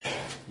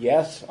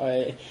Yes,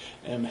 I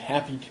am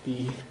happy to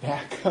be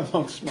back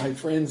amongst my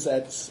friends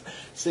at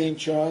St.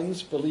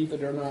 John's. Believe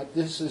it or not,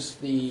 this is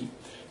the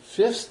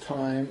 5th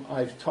time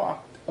I've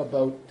talked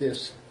about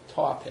this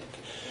topic.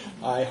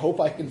 I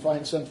hope I can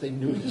find something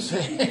new to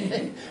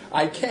say.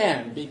 I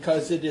can,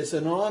 because it is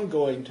an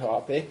ongoing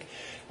topic.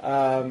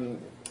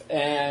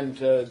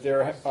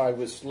 I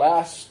was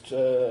last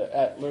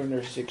at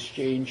Learners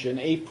Exchange in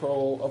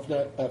April of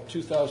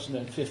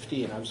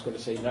 2015. I was going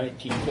to say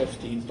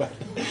 1915, but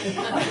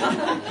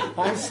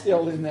I'm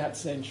still in that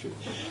century.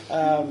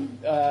 There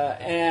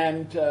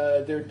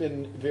have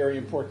been very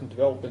important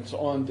developments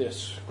on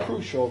this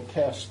crucial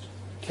test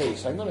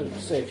case. I'm going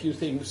to say a few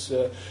things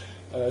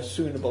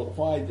soon about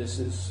why this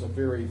is a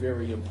very,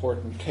 very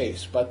important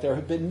case. But there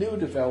have been new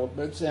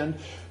developments, and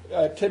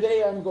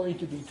today I'm going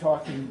to be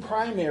talking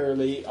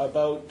primarily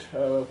about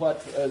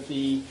what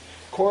the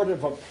Court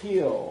of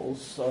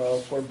Appeals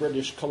for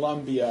British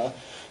Columbia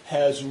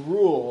has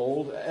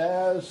ruled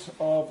as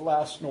of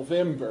last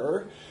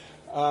November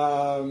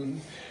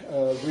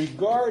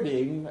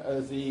regarding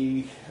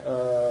the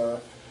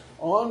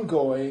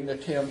ongoing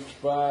attempt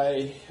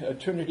by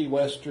Trinity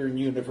Western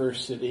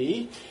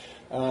University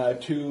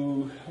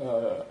to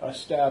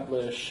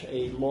establish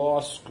a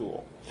law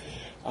school.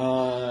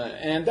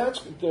 And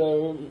that's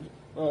the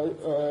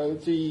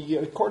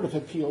Court of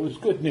Appeal is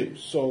good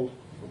news. So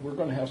we're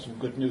going to have some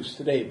good news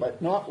today,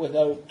 but not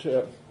without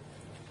a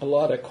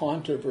lot of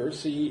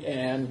controversy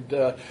and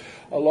a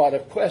lot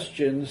of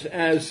questions,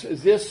 as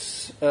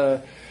this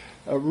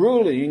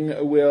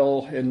ruling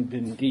will, and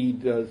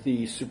indeed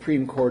the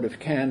Supreme Court of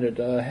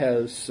Canada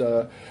has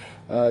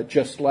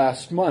just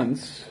last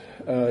month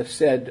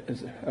said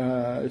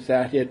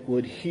that it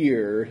would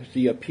hear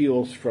the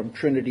appeals from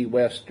Trinity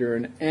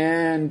Western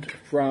and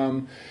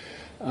from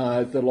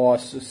the Law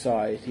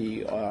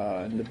Society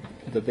and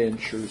the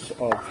ventures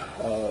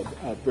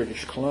of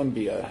British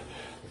Columbia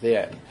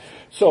then.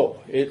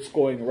 So it's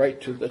going right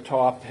to the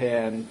top,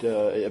 and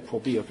it will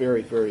be a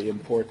very, very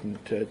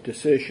important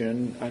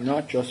decision,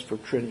 not just for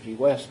Trinity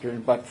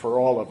Western, but for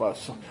all of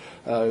us,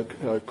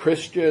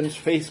 Christians,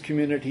 faith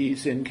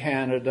communities in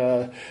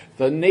Canada,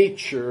 the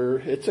nature.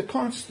 It's a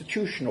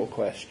constitutional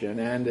question,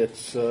 and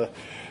it's a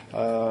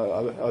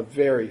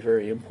very,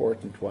 very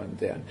important one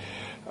then.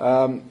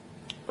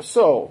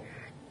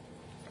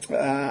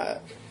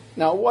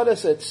 Now what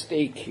is at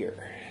stake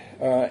here?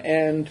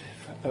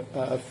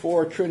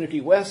 For Trinity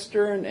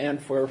Western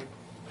and for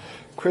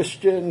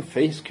Christian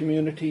faith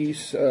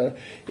communities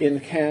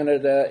in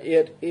Canada,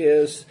 it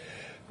is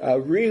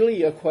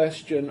really a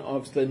question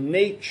of the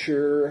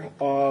nature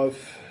of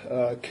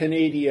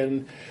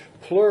Canadian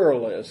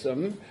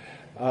pluralism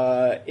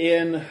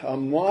in a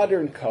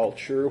modern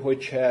culture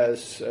which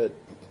has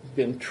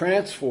been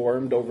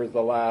transformed over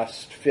the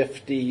last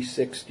 50,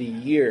 60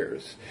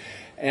 years.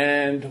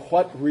 And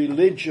what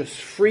religious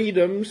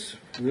freedoms,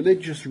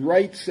 religious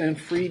rights and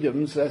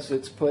freedoms, as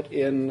it's put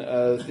in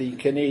the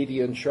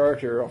Canadian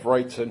Charter of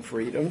Rights and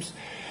Freedoms,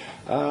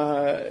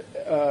 how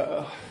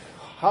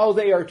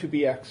they are to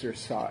be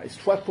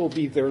exercised, what will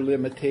be their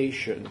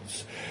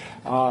limitations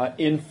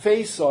in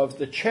face of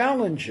the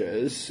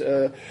challenges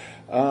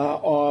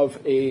of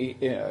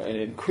an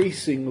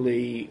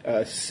increasingly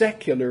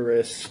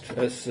secularist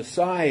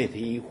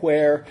society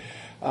where,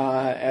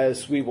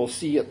 as we will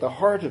see at the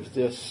heart of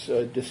this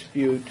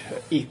dispute,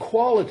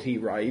 equality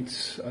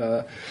rights,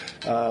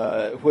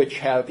 which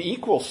have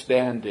equal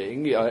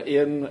standing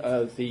in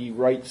the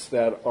rights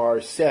that are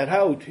set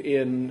out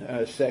in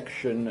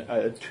Section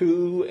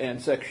 2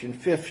 and Section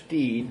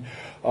 15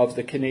 of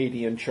the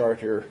Canadian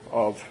Charter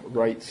of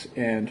Rights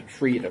and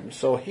Freedom.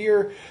 So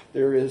here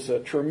there is a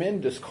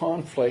tremendous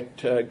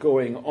conflict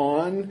going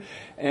on,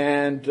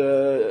 and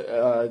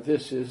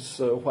this is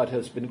what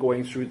has been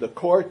going through the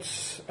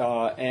courts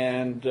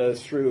and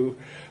through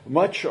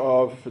much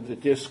of the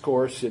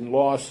discourse in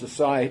law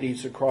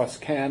societies across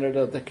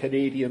Canada, the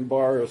Canadian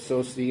Bar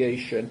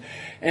Association,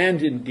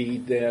 and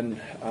indeed then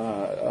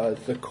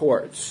the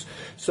courts.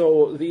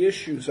 So the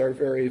issues are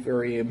very,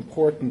 very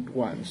important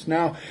ones.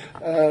 Now,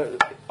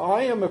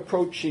 I am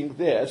approaching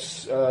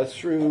this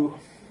through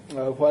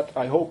what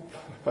I hope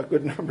a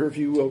good number of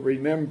you will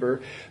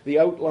remember, the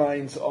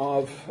outlines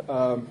of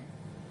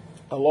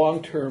a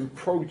long-term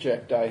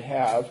project I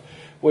have,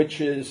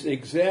 which is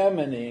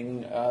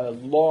examining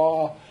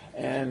law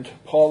and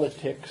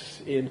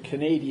politics in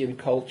Canadian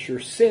culture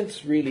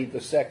since really the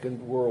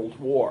Second World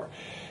War.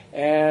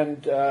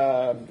 And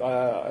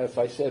as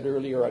I said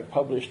earlier, I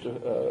published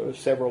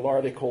several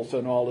articles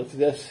on all of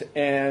this,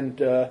 and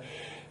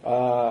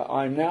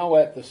I'm now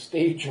at the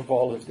stage of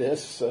all of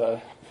this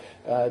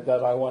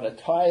that I want to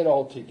tie it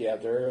all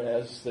together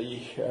as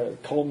the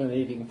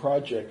culminating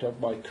project of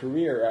my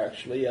career,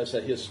 actually, as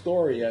a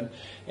historian,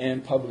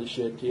 and publish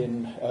it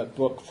in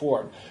book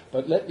form.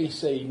 But let me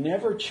say,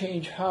 never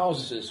change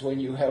houses when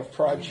you have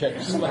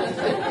projects like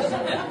this.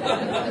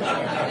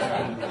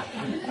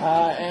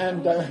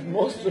 And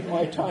most of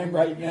my time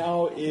right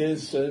now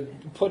is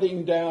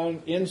putting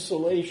down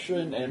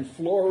insulation and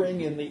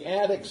flooring in the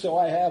attic so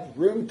I have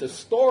room to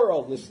store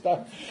all the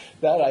stuff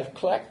that I've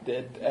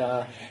collected,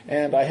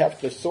 and I have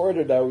to sort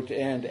it out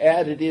and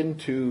add it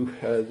into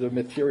the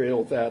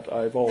material that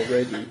I've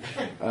already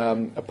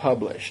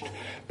published.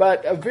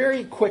 But a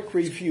very quick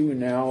review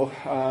now.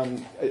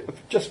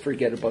 Just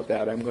forget about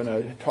that. I'm going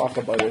to talk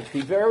about it.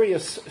 The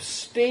various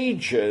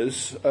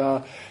stages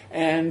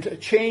and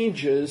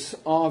changes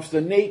of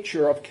the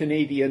nature of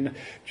Canadian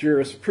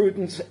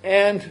jurisprudence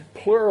and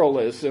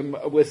pluralism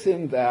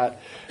within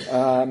that,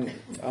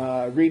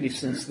 really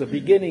since the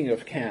beginning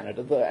of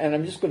Canada. And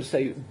I'm just going to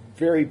say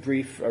very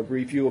brief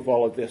review of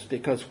all of this,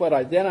 because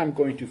I'm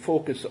going to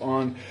focus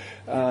on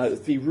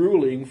the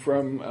ruling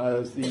from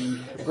the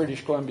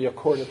British Columbia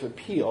Court of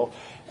Appeal,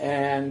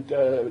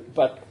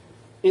 but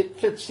it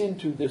fits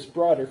into this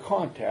broader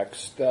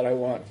context that I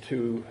want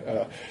to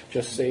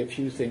just say a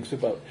few things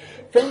about.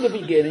 From the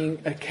beginning,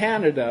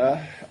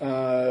 Canada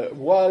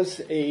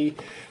was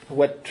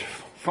what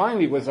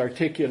finally was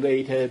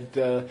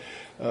articulated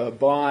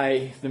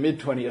by the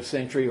mid-20th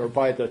century, or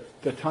by the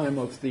time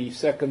of the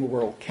Second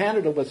World.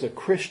 Canada was a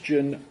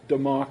Christian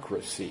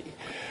democracy.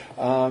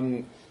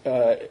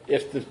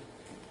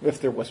 If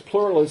there was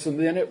pluralism,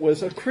 then it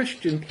was a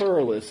Christian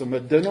pluralism, a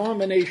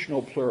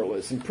denominational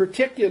pluralism,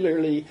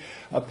 particularly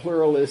a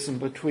pluralism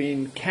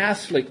between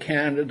Catholic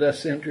Canada,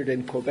 centered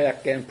in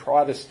Quebec, and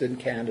Protestant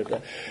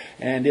Canada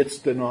and its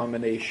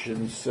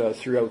denominations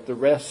throughout the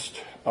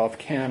rest of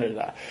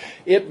Canada.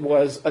 It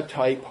was a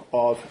type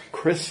of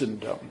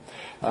Christendom.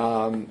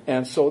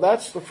 And so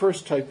that's the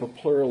first type of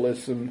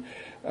pluralism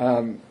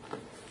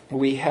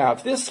we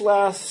have. This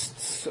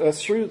lasts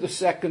through the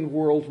Second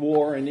World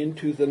War and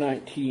into the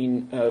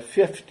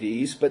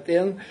 1950s, but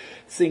then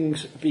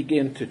things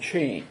begin to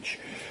change.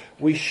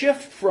 We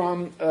shift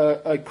from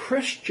a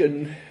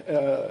Christian,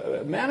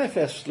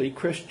 manifestly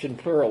Christian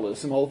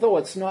pluralism, although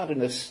it's not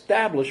an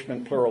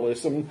establishment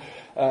pluralism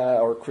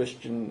or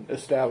Christian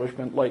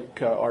establishment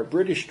like our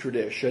British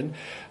tradition.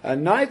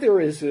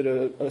 Neither is it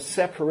a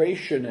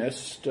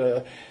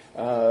separationist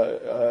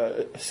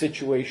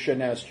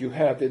situation as you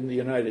have in the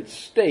United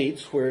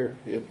States, where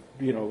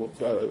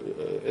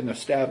an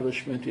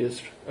establishment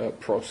is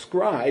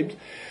proscribed,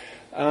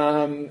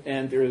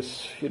 and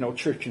there's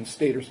church and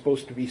state are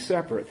supposed to be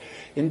separate.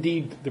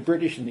 Indeed, the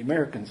British and the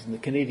Americans and the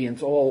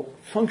Canadians all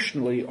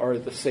functionally are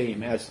the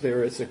same, as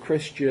there is a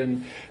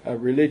Christian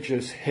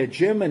religious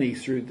hegemony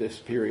through this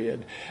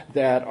period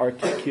that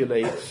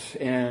articulates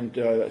and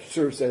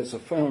serves as a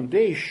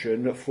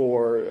foundation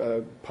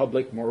for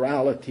public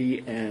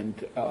morality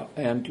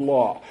and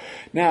law.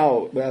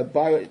 Now,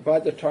 by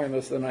the time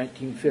of the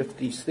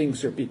 1950s,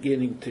 things are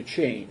beginning to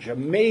change. A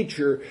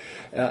major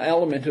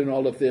element in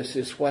all of this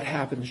is what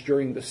happens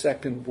during the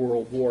Second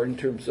World War in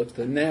terms of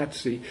the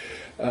Nazi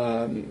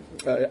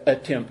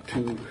attempt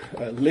to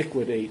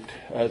liquidate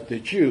the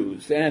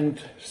Jews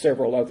and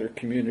several other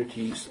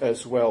communities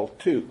as well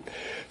too.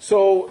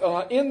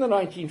 So in the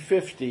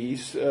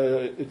 1950s,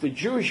 the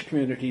Jewish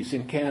communities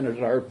in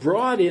Canada are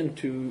brought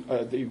into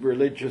the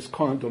religious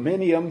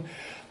condominium,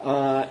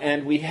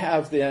 and we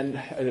have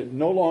then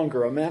no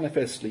longer a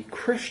manifestly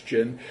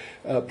Christian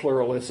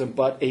pluralism,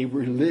 but a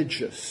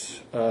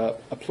religious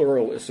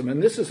pluralism.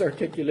 And this is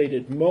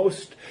articulated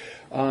most,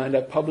 and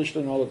I've published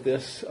on all of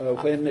this,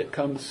 when it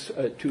comes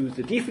to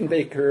the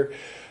Diefenbaker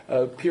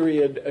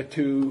period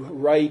to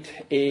write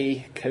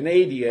a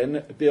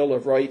Canadian Bill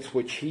of Rights,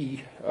 which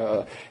he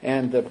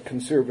and the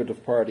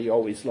Conservative Party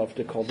always love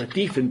to call the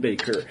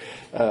Diefenbaker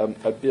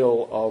a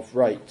Bill of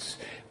Rights.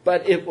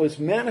 But it was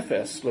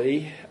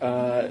manifestly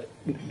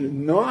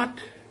not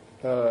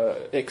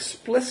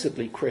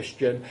explicitly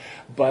Christian,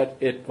 but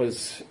it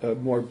was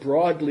more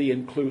broadly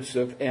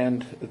inclusive,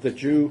 and the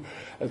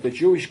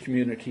Jewish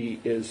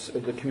community is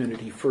the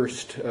community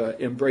first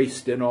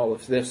embraced in all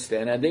of this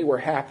then, and they were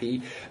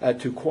happy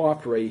to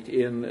cooperate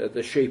in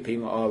the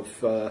shaping of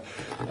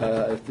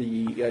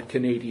the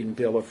Canadian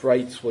Bill of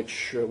Rights,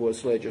 which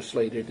was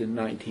legislated in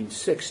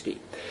 1960.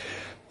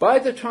 By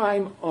the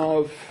time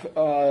of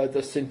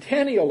the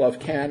centennial of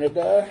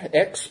Canada,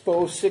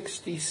 Expo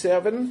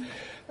 67,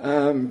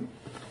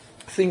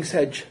 things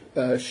had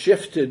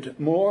shifted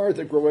more.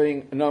 The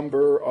growing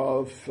number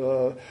of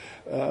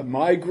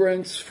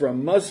migrants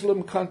from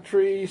Muslim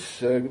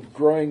countries,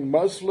 growing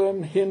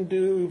Muslim,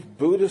 Hindu,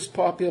 Buddhist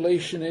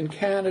population in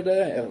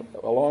Canada,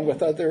 along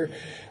with other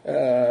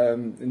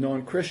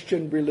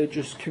non-Christian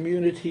religious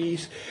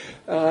communities.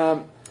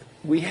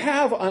 We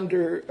have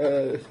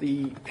under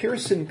the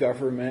Pearson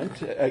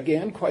government,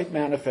 again quite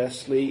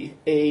manifestly,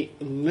 a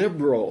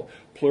liberal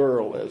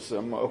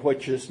pluralism,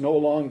 which is no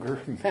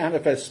longer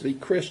manifestly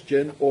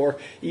Christian or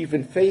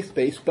even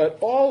faith-based, but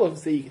all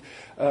of the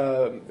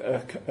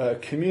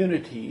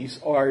communities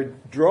are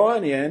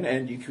drawn in,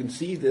 and you can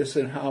see this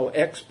in how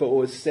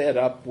Expo is set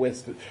up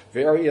with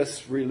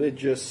various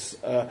religious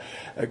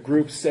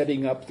groups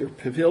setting up their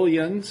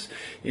pavilions,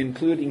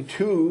 including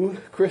 2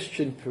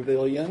 Christian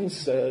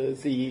pavilions. There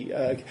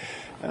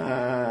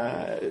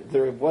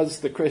was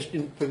the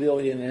Christian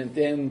pavilion, and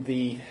then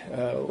the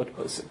what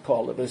was it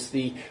called? It was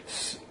the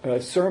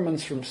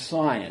Sermons from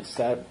Science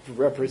that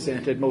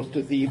represented most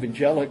of the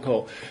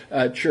evangelical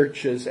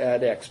churches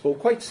at Expo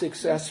quite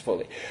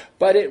successfully.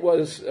 But it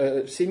was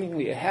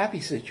seemingly a happy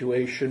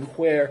situation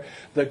where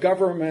the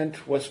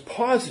government was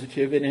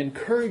positive in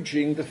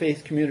encouraging the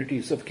faith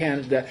communities of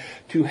Canada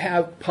to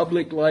have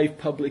public life,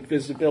 public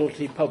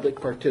visibility,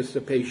 public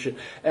participation,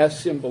 as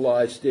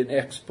symbolized in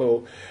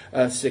Expo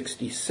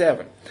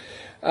 67.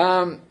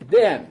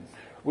 Then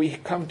we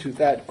come to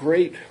that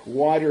great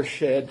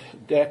watershed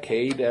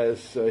decade,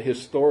 as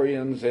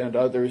historians and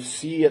others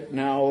see it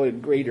now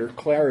in greater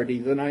clarity,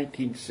 the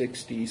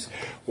 1960s,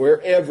 where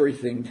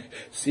everything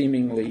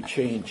seemingly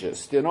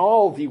changes. In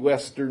all the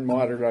Western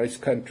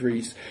modernized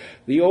countries,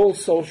 the old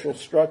social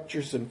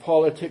structures and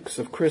politics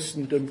of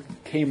Christendom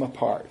came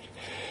apart.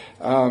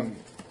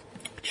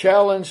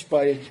 Challenged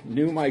by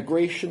new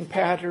migration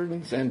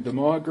patterns and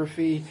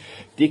demography,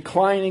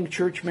 declining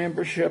church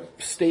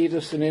membership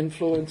status and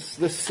influence,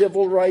 the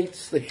civil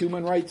rights, the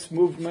human rights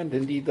movement,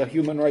 indeed the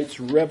human rights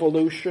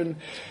revolution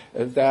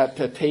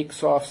that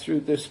takes off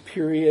through this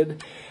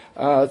period,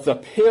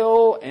 the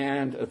pill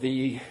and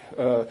the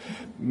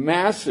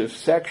massive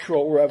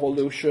sexual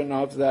revolution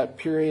of that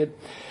period.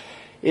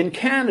 In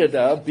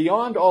Canada,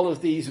 beyond all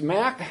of these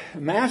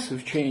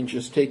massive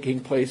changes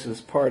taking place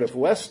as part of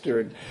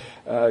Western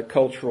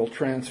cultural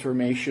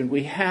transformation,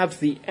 we have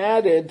the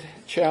added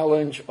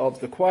challenge of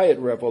the Quiet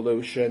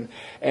Revolution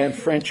and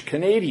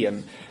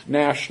French-Canadian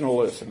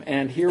nationalism.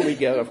 And here we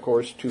get, of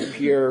course, to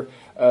Pierre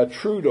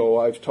Trudeau.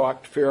 I've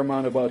talked a fair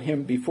amount about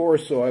him before,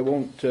 so I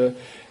won't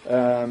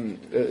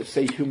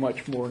say too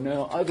much more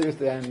now, other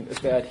than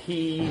that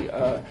he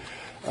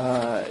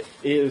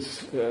is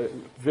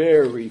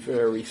very,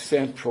 very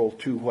central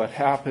to what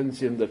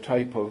happens in the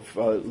type of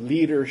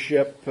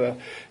leadership.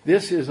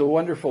 This is a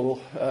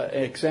wonderful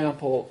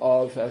example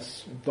of,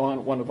 as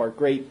one of our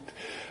great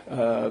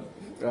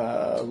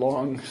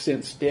long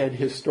since dead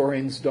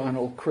historians,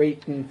 Donald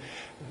Creighton.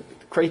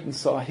 Creighton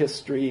saw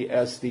history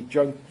as the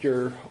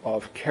juncture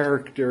of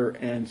character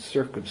and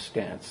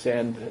circumstance.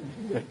 And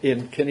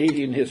in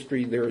Canadian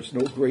history, there is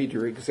no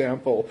greater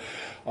example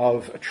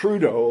of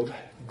Trudeau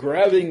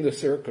grabbing the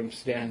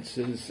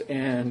circumstances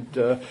and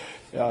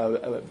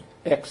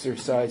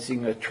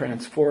exercising a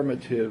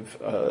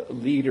transformative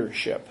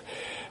leadership.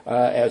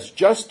 As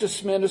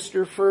Justice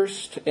Minister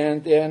first,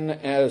 and then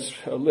as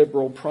a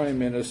Liberal Prime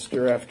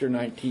Minister after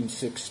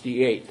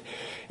 1968.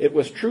 It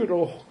was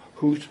Trudeau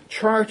who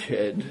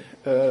charted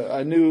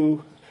a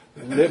new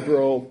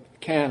liberal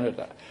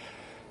Canada.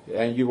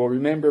 And you will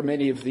remember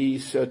many of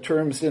these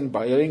terms in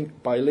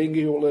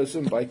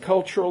bilingualism,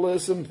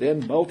 biculturalism,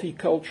 then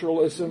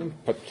multiculturalism,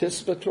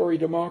 participatory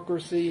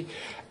democracy,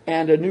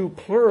 and a new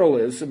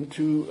pluralism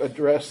to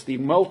address the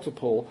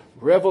multiple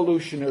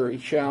revolutionary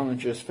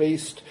challenges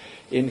faced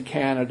in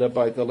Canada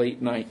by the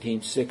late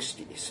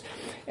 1960s.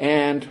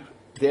 And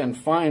then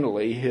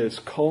finally, his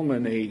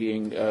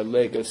culminating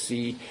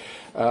legacy,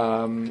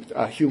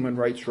 a human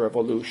rights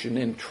revolution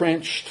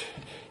entrenched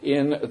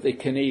in the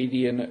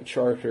Canadian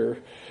Charter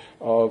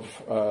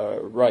of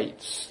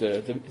Rights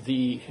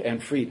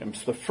and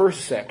Freedoms, the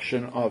first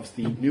section of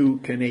the new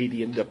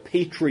Canadian, the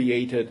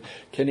patriated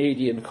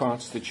Canadian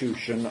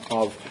Constitution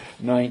of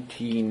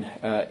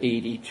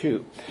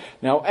 1982.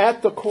 Now,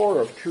 at the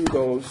core of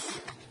Trudeau's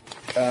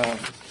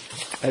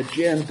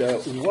agenda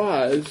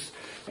was,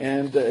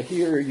 and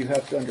here you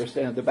have to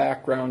understand the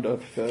background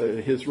of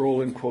his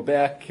role in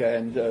Quebec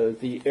and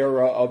the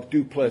era of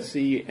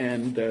Duplessis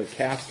and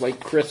Catholic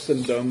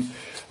Christendom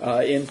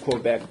in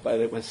Quebec,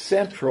 but it was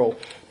central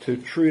to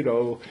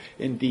Trudeau,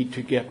 indeed,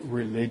 to get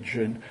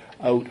religion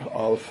out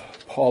of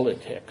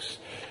politics.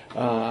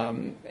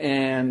 I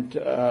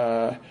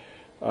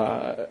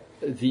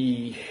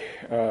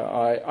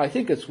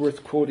think it's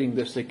worth quoting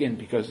this again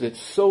because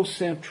it's so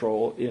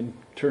central in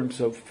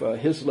terms of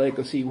his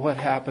legacy, what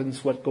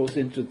happens, what goes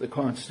into the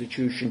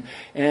Constitution,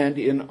 and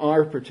in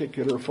our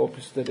particular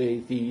focus today,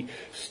 the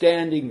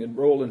standing and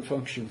role and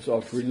functions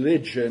of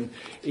religion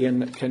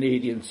in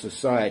Canadian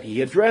society.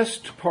 He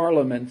addressed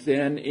Parliament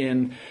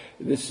then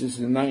this is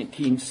in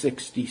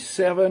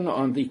 1967,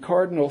 on the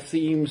cardinal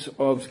themes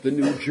of the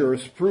new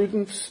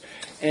jurisprudence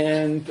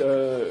and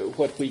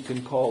what we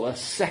can call a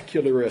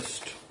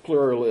secularist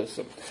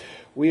pluralism.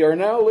 We are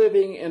now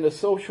living in a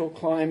social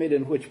climate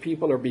in which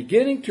people are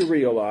beginning to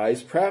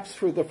realize, perhaps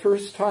for the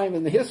first time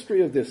in the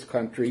history of this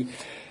country,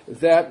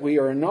 that we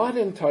are not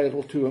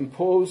entitled to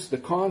impose the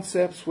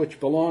concepts which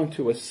belong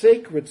to a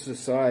sacred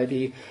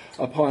society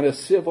upon a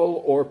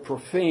civil or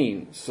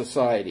profane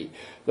society.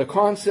 The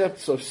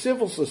concepts of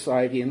civil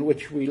society in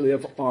which we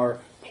live are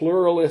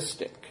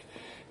pluralistic.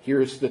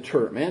 Here's the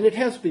term, and it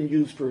has been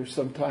used for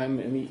some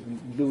time.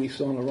 Louis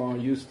Saint Laurent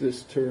used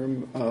this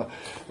term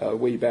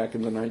way back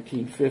in the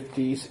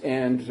 1950s,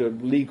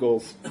 and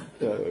legal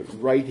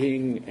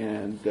writing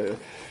and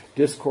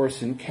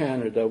discourse in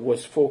Canada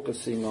was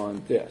focusing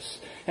on this.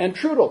 And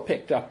Trudeau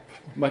picked up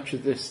much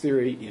of this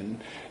theory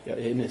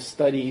in his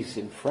studies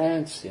in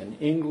France, in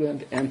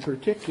England, and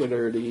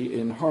particularly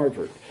in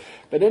Harvard.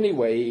 But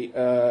anyway,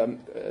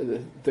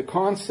 the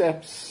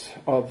concepts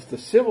of the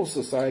civil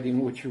society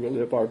in which we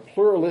live are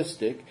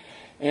pluralistic,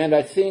 and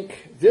I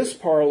think this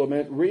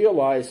Parliament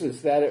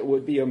realizes that it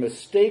would be a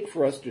mistake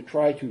for us to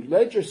try to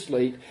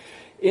legislate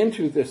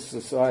into this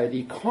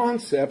society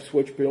concepts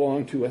which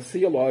belong to a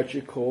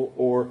theological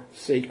or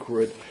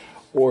sacred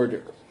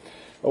order.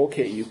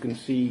 Okay, you can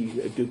see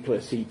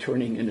Duplessis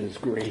turning in his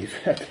grave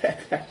at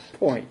that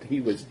point.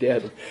 He was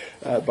dead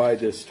by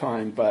this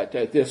time, but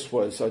this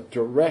was a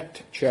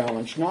direct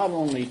challenge not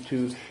only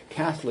to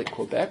Catholic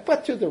Quebec,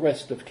 but to the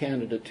rest of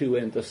Canada too,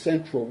 and the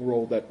central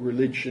role that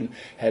religion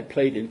had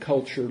played in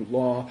culture,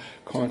 law,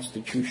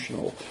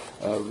 constitutional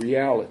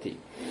reality.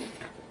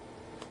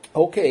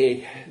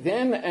 Okay,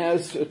 then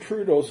as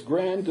Trudeau's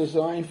grand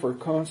design for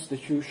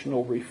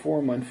constitutional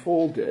reform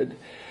unfolded,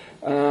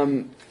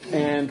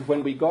 and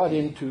when we got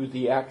into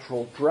the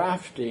actual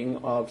drafting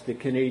of the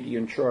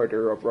Canadian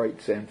Charter of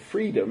Rights and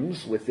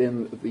Freedoms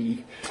within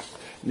the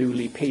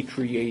newly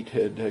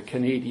patriated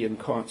Canadian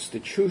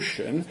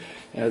Constitution,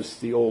 as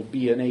the old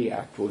B&A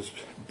Act was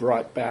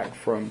brought back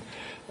from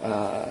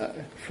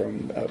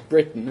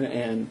Britain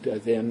and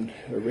then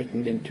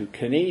written into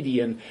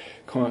Canadian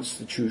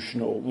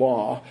constitutional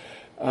law,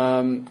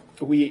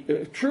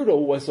 Trudeau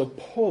was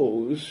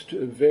opposed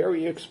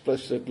very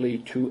explicitly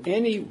to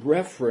any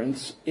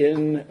reference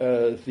in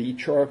the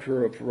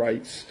Charter of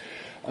Rights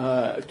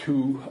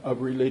to a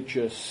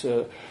religious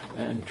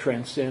and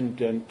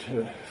transcendent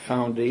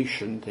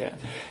foundation then.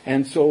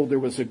 And so there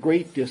was a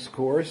great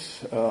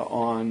discourse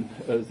on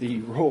the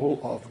role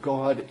of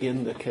God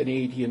in the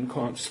Canadian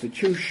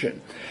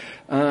Constitution.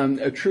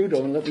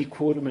 Trudeau, and let me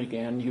quote him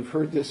again, you've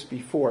heard this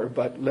before,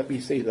 but let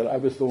me say that I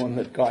was the one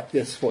that got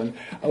this one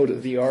out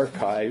of the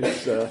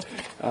archives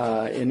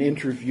in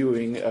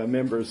interviewing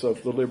members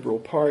of the Liberal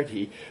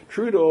Party.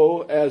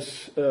 Trudeau,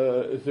 as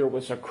there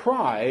was a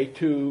cry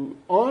to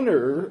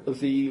honor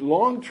the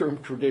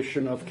long-term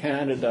tradition of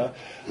Canada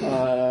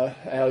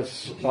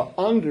as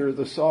under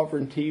the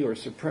sovereignty or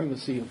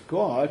supremacy of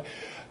God,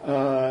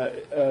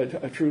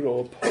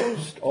 Trudeau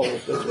opposed all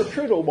of this. What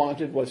Trudeau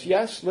wanted was,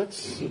 yes,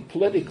 let's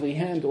politically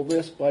handle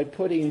this by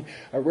putting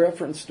a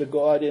reference to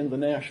God in the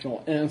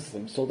national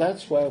anthem. So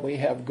that's why we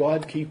have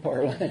God Keep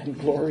Our Land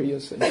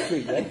Glorious and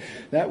Free.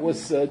 That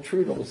was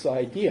Trudeau's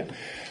idea.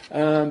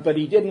 But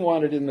he didn't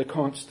want it in the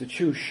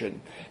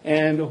Constitution.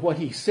 And what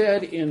he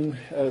said in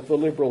the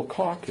Liberal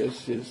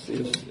caucus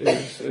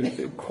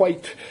is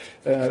quite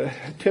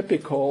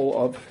typical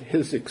of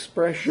his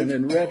expression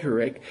and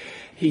rhetoric.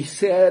 He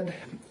said,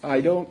 I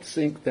don't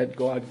think that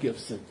God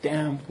gives a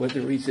damn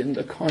whether he's in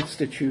the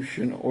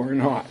Constitution or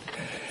not.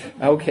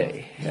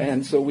 Okay,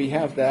 and so we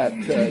have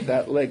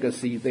that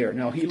legacy there.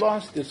 Now, he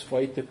lost this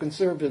fight. The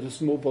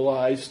Conservatives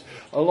mobilized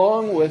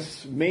along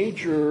with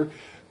major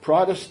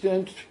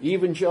Protestant,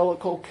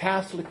 evangelical,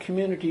 Catholic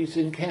communities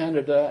in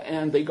Canada,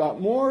 and they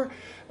got more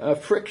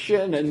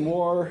friction and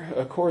more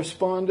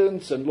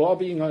correspondence and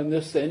lobbying on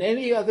this than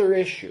any other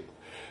issue.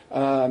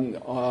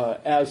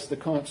 As the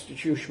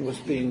Constitution was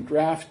being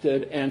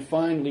drafted, and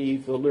finally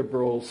the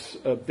Liberals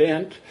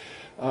bent.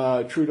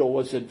 Trudeau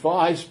was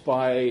advised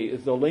by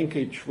the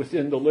linkage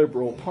within the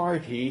Liberal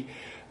Party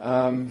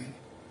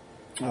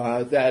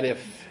that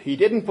if he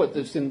didn't put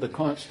this in the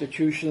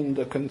Constitution,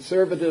 the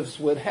Conservatives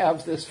would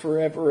have this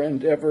forever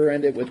and ever,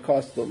 and it would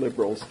cost the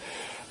Liberals,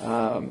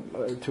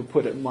 to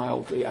put it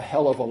mildly, a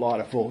hell of a lot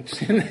of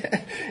votes in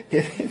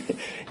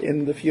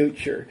the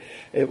future.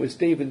 It was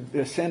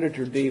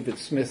Senator David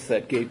Smith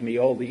that gave me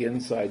all the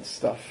inside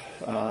stuff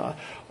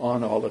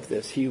on all of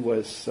this. He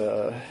was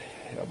the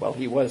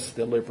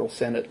Liberal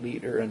Senate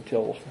leader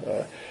until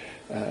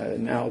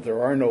now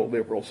there are no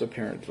Liberals,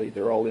 apparently.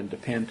 They're all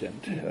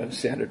independent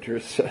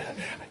senators. I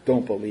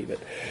don't believe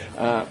it.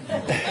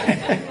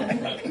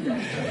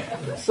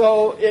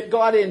 So it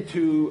got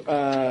into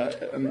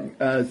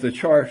the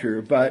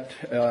charter, but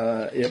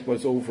it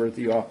was over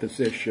the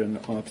opposition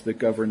of the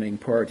governing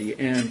party.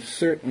 And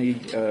certainly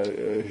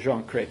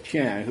Jean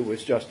Chrétien, who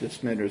was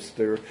Justice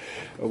Minister,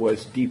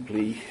 was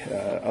deeply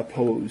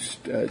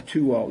opposed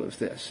to all of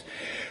this.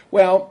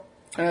 Well,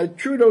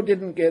 Trudeau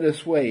didn't get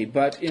his way,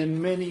 but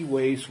in many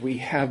ways we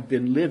have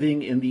been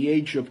living in the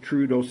age of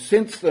Trudeau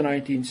since the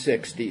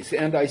 1960s,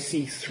 and I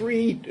see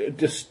three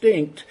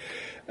distinct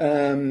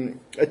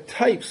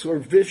types or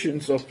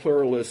visions of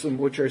pluralism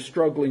which are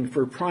struggling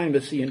for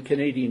primacy in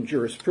Canadian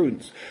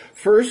jurisprudence.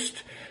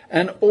 First,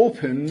 an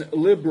open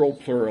liberal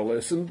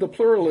pluralism, the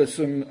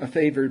pluralism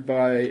favored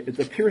by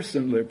the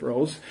Pearson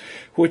liberals,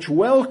 which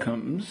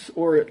welcomes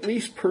or at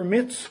least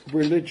permits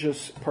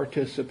religious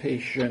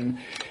participation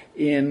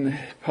in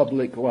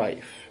public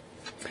life.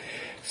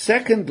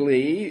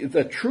 Secondly,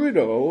 the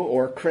Trudeau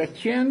or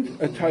Chrétien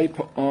type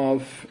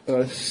of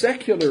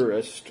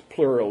secularist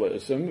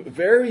pluralism,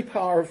 very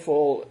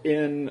powerful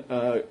in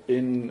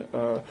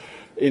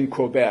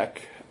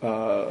Quebec,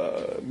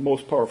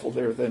 most powerful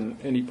there than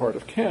any part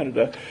of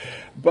Canada.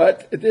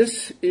 But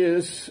this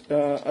is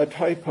a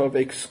type of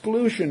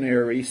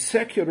exclusionary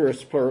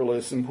secularist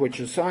pluralism which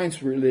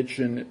assigns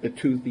religion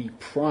to the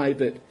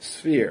private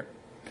sphere.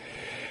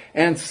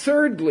 And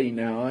thirdly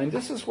now, and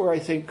this is where I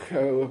think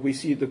we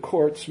see the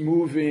courts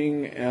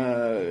moving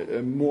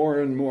more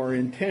and more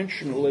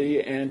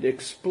intentionally and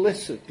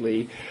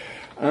explicitly,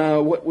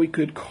 what we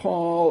could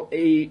call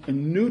a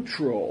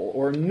neutral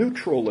or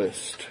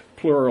neutralist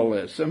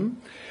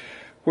pluralism,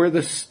 where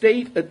the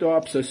state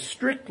adopts a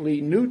strictly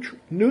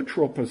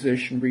neutral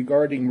position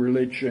regarding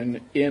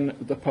religion in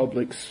the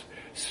public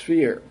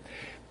sphere,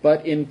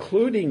 but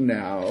including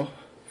now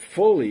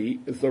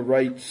fully the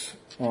rights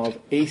of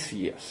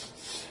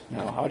atheists.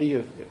 Now, how do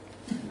you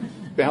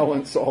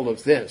balance all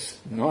of this?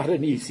 Not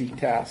an easy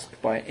task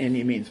by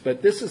any means,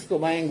 but this is the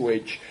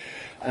language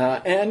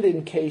and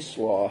in case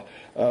law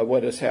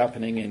what is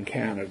happening in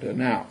Canada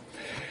now.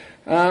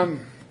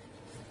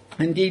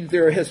 Indeed,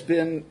 there has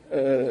been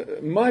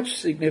much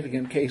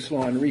significant case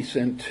law in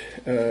recent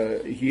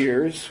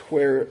years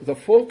where the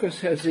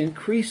focus has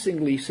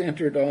increasingly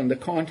centered on the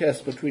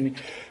contest between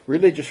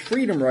religious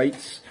freedom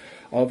rights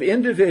of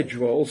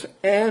individuals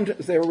and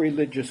their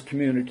religious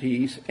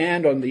communities,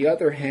 and on the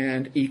other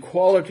hand,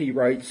 equality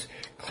rights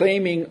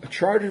claiming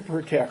charter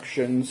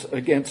protections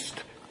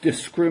against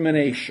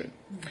discrimination.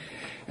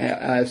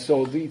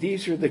 So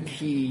these are the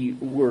key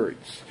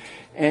words.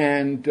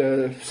 And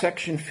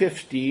Section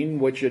 15,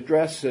 which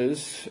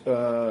addresses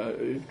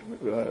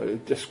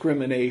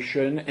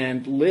discrimination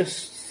and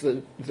lists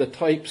the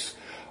types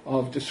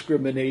of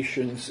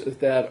discriminations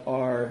that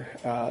are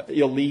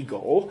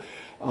illegal,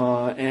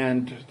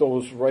 and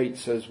those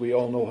rights, as we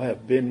all know,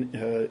 have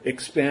been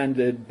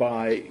expanded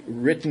by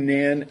written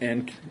in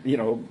and,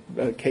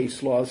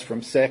 case laws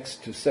from sex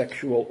to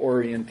sexual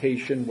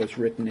orientation was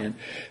written in.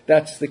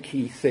 That's the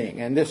key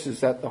thing. And this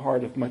is at the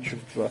heart of much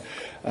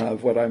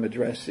of what I'm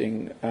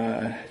addressing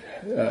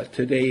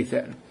today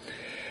then.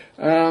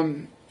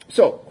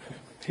 So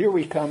here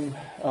we come.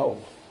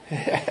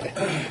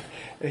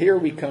 Here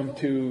we come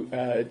to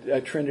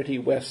Trinity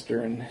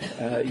Western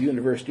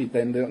University.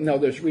 Then, no,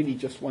 there's really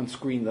just one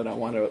screen that I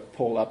want to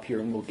pull up here,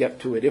 and we'll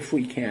get to it if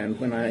we can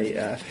when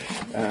I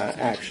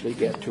actually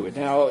get to it.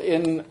 Now,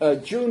 in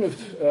June of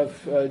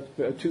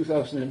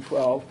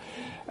 2012,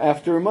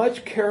 after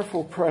much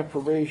careful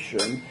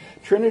preparation,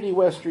 Trinity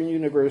Western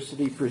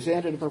University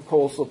presented a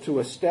proposal to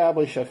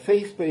establish a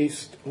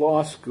faith-based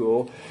law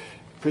school,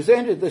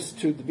 presented this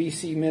to the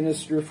BC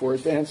Minister for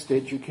Advanced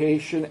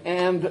Education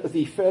and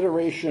the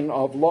Federation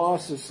of Law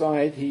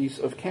Societies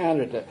of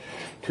Canada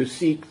to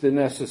seek the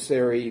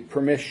necessary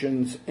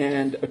permissions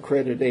and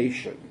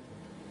accreditation.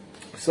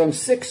 Some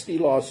 60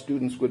 law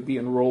students would be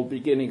enrolled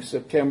beginning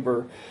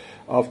September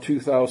of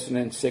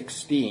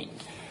 2016.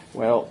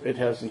 Well, it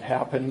hasn't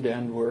happened,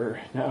 and we're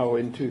now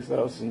in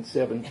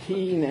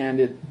 2017, and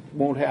it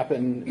won't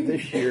happen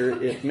this year.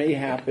 It may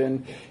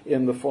happen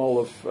in the fall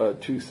of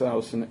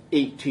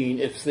 2018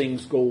 if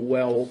things go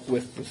well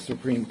with the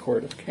Supreme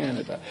Court of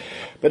Canada.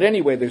 But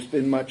anyway, there's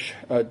been much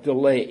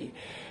delay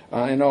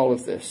in all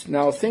of this.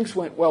 Now, things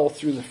went well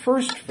through the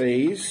first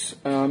phase,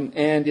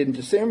 and in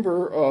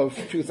December of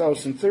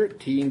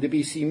 2013, the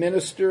BC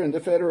Minister and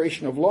the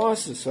Federation of Law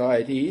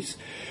Societies,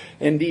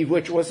 indeed,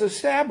 which was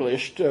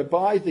established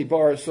by the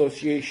bar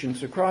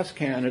associations across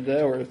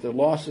Canada or the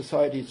law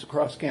societies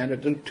across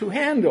Canada to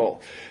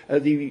handle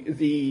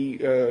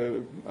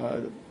the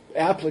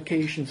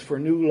applications for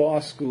new law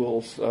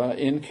schools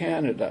in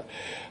Canada.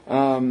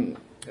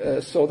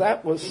 So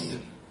that was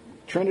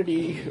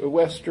Trinity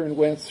Western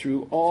went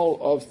through all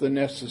of the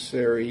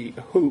necessary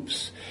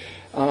hoops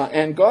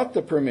and got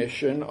the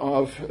permission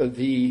of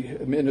the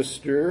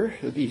minister,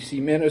 the BC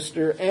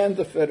Minister, and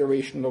the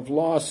Federation of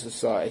Law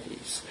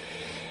Societies.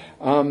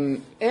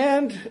 And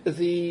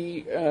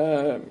the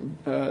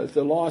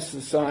Law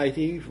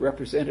Society,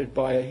 represented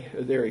by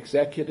their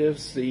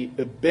executives, the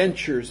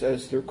benchers,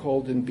 as they're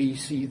called in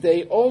BC,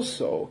 they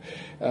also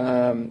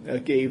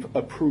gave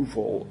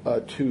approval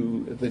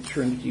to the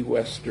Trinity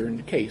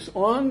Western case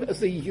on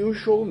the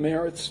usual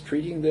merits,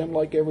 treating them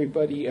like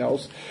everybody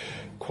else.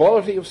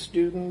 Quality of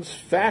students,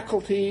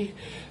 faculty,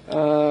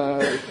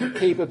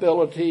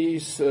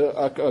 capabilities,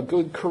 a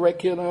good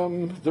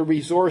curriculum, the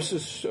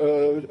resources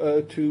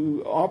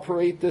to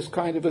operate this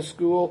kind of a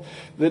school,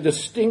 the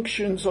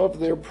distinctions of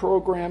their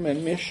program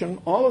and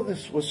mission, all of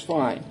this was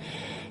fine.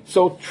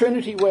 So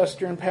Trinity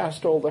Western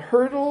passed all the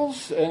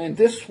hurdles, and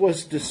this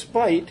was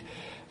despite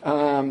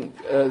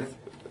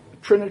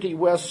Trinity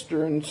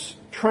Western's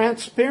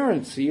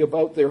transparency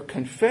about their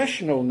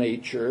confessional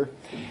nature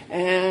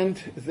and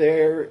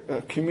their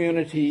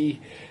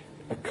community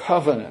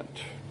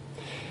covenant,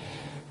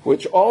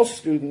 which all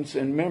students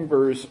and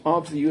members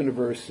of the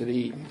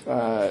university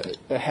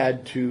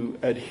had to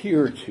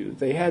adhere to.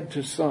 They had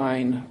to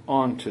sign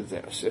on to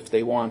this if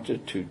they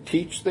wanted to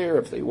teach there,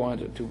 if they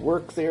wanted to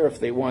work there, if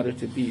they wanted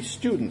to be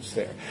students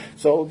there.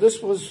 So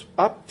this was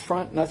up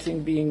front,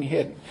 nothing being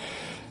hidden.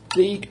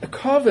 The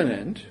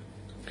covenant,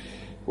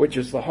 which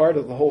is the heart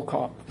of the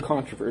whole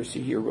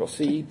controversy here, we'll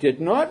see,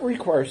 did not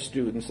require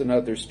students and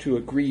others to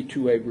agree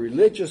to a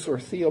religious or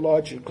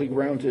theologically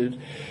grounded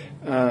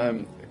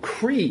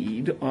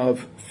creed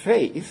of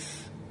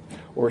faith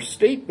or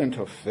statement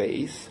of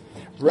faith.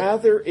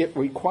 Rather, it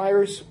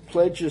requires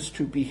pledges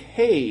to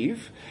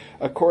behave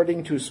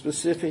according to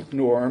specific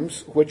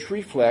norms which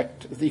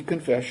reflect the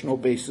confessional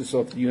basis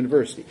of the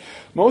university.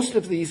 Most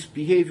of these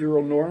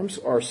behavioral norms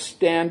are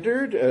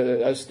standard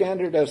as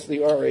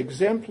they are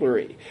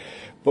exemplary,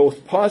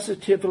 both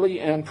positively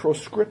and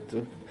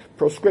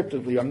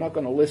proscriptively. I'm not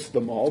going to list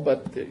them all,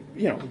 but,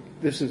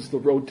 this is the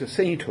road to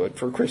sainthood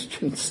for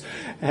Christians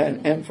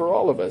and for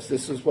all of us.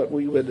 This is what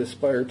we would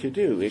aspire to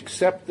do.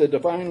 Accept the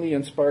divinely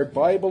inspired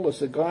Bible as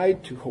a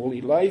guide to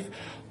holy life,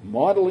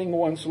 modeling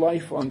one's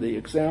life on the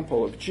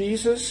example of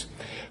Jesus.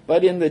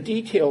 But in the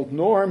detailed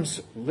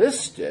norms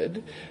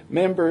listed,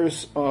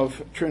 members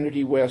of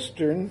Trinity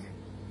Western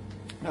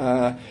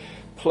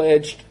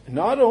pledged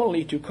not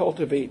only to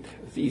cultivate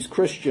these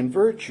Christian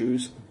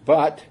virtues,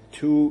 but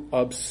to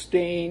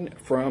abstain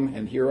from,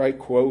 and here I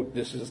quote,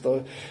 this is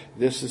the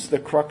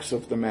crux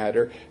of the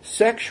matter,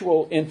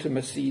 sexual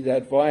intimacy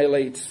that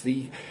violates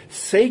the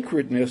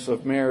sacredness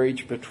of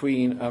marriage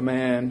between a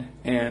man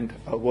and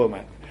a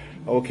woman.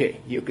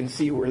 Okay, you can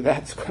see where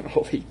that's going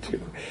to lead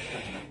to.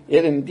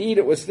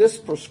 It was this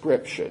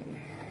prescription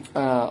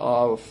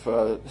of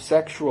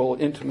sexual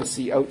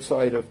intimacy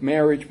outside of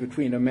marriage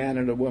between a man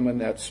and a woman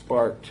that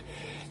sparked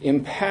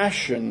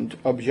impassioned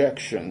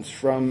objections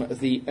from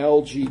the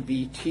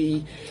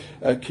LGBT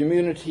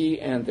community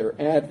and their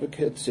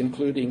advocates,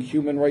 including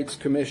human rights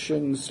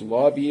commissions,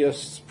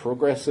 lobbyists,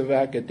 progressive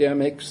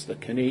academics, the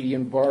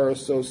Canadian Bar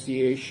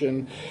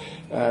Association,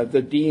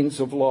 the deans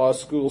of law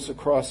schools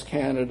across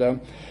Canada,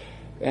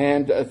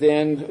 and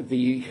then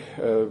the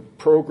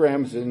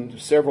programs in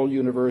several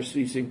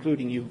universities,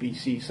 including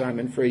UBC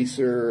Simon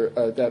Fraser,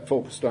 that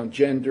focused on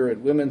gender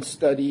and women's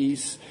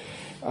studies,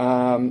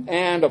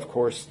 and, of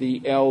course, the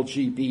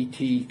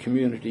LGBT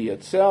community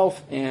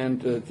itself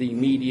and the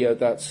media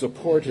that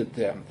supported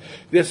them.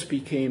 This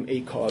became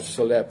a cause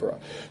célèbre.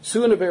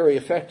 Soon a very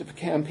effective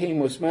campaign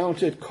was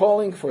mounted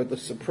calling for the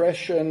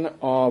suppression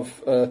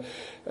of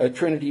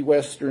Trinity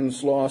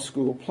Western's law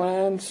school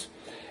plans,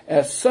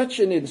 as such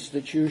an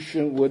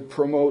institution would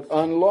promote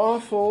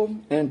unlawful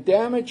and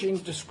damaging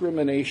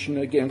discrimination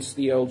against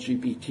the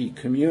LGBT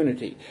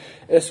community,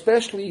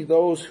 especially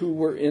those who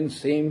were in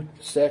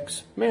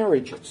same-sex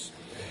marriages.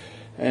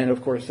 And,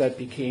 of course, that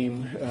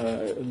became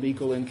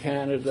legal in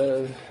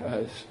Canada,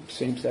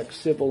 same-sex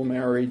civil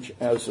marriage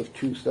as of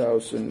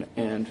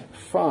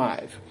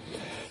 2005.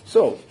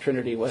 So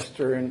Trinity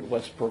Western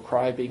was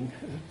proscribing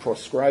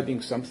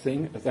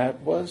something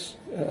that was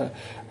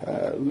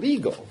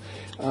legal.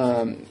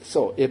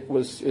 So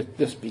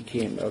this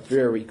became a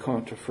very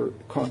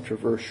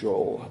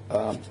controversial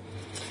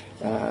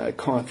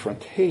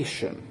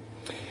confrontation.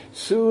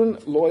 Soon,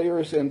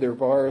 lawyers and their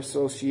bar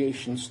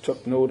associations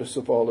took notice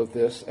of all of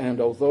this, and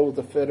although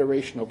the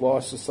Federation of Law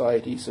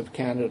Societies of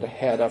Canada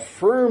had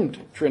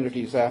affirmed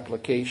Trinity's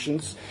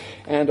applications,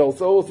 and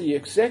although the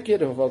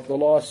executive of the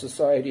Law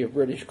Society of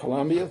British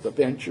Columbia, the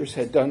Benchers,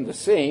 had done the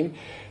same,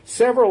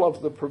 several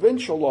of the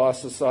provincial law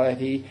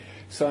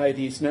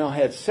societies now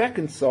had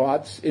second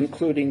thoughts,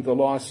 including the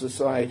Law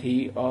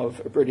Society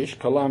of British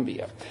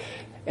Columbia.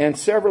 And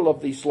several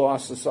of these law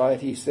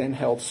societies then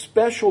held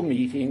special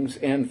meetings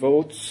and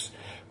votes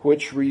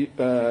which in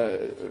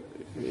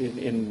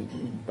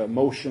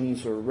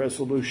motions or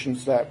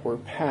resolutions that were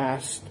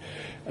passed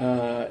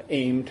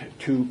aimed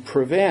to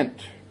prevent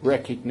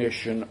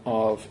recognition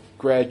of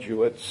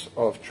graduates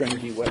of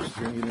Trinity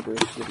Western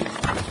University's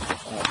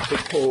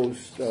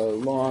proposed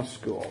law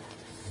school,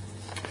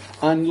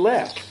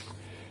 unless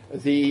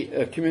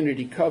the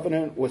community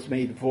covenant was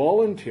made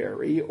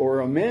voluntary or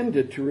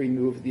amended to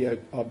remove the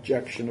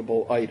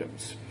objectionable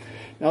items.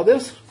 Now,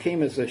 this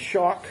came as a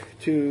shock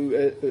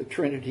to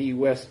Trinity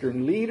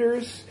Western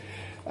leaders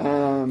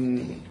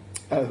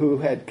who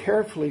had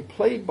carefully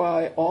played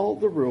by all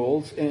the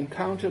rules and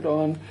counted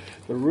on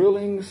the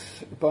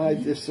rulings by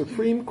the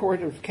Supreme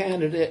Court of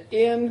Canada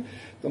in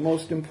the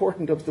most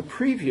important of the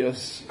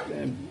previous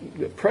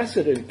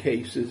precedent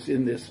cases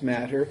in this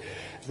matter,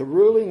 the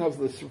ruling of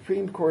the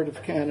Supreme Court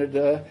of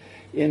Canada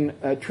in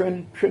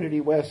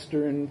Trinity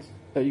Western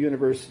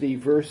University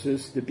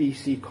versus the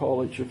BC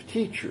College of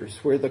Teachers,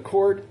 where the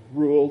court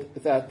ruled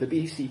that the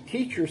BC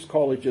Teachers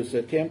College's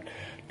attempt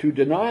to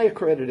deny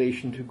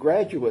accreditation to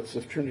graduates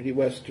of Trinity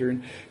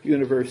Western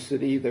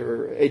University,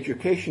 their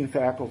education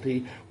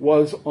faculty,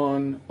 was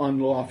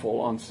unlawful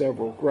on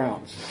several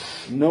grounds,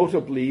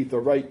 notably the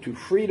right to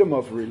freedom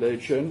of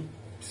religion,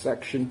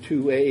 Section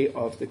 2A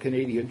of the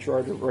Canadian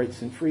Charter of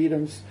Rights and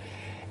Freedoms,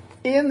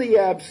 in the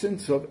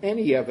absence of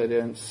any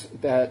evidence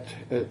that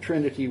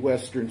Trinity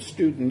Western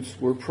students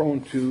were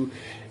prone to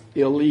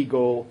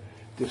illegal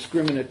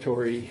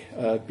discriminatory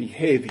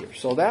behavior.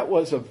 So that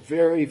was a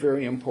very,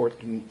 very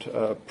important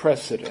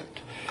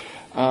precedent.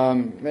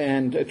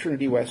 And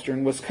Trinity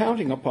Western was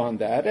counting upon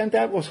that, and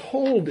that was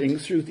holding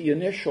through the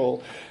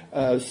initial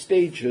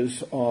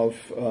stages of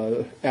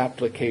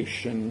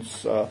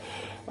applications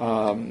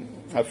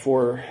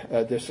for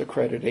this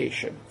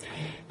accreditation.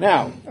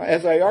 Now,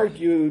 as I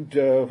argued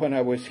when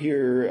I was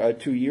here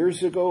 2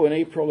 years ago, in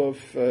April of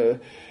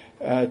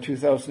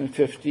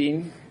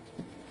 2015,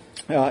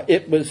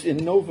 it was in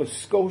Nova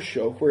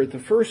Scotia where the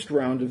first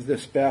round of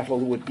this battle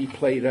would be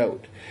played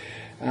out,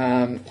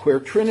 where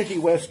Trinity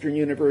Western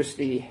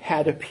University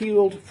had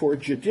appealed for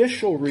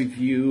judicial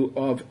review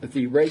of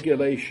the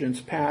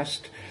regulations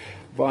passed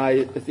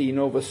by the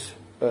Nova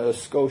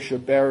Scotia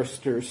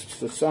Barristers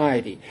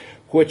Society,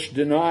 which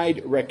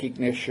denied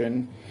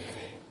recognition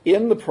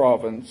in the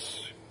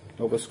province,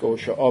 Nova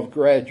Scotia, of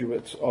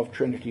graduates of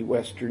Trinity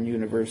Western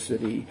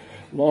University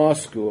Law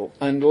School,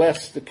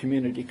 unless the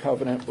community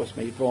covenant was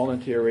made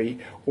voluntary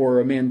or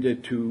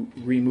amended to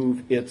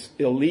remove its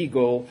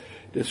illegal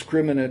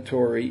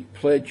discriminatory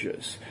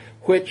pledges,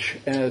 which,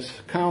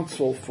 as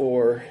counsel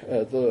for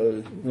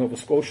the Nova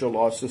Scotia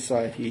Law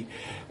Society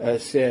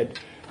said,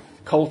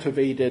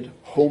 cultivated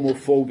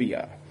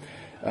homophobia.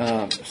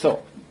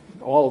 So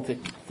all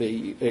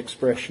the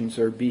expressions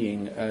are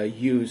being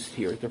used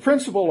here. The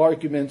principal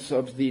arguments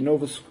of the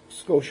Nova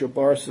Scotia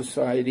Bar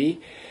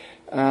Society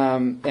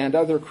and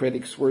other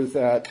critics were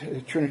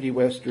that Trinity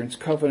Western's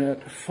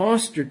covenant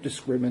fostered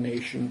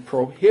discrimination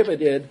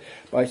prohibited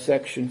by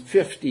Section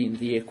 15,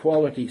 the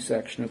equality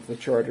section of the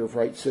Charter of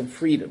Rights and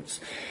Freedoms,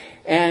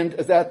 and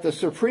that the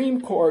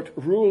Supreme Court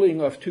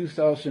ruling of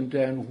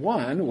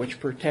 2001, which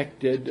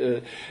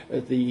protected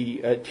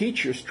the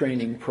teachers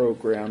training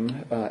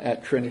program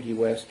at Trinity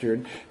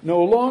Western,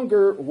 no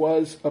longer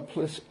was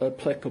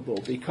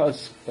applicable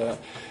because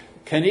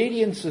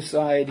Canadian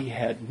society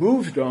had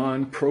moved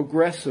on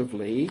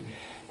progressively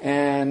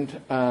and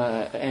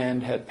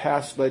had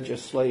passed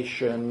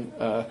legislation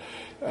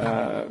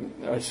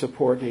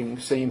supporting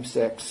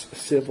same-sex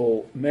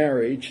civil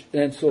marriage,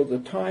 and so the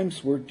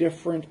times were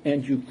different,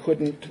 and you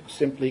couldn't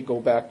simply go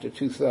back to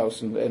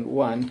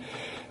 2001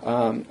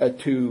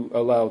 to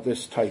allow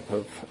this type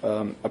of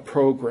a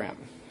program.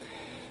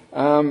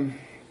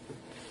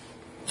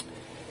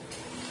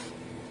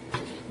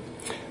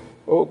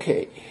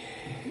 Okay.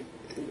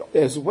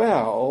 As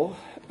well,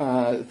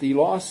 the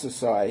law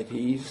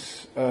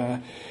societies,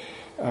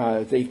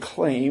 they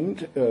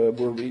claimed,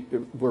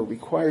 were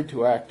required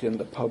to act in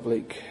the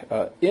public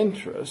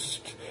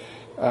interest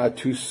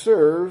to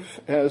serve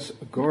as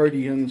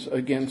guardians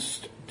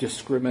against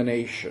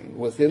discrimination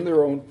within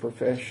their own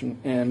profession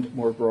and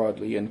more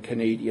broadly in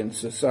Canadian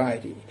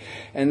society,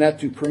 and that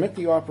to permit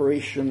the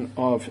operation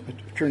of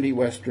Trinity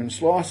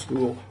Western's law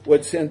school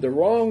would send the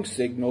wrong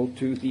signal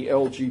to the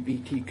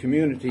LGBT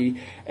community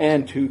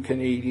and to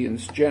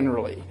Canadians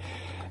generally,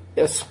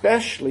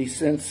 especially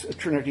since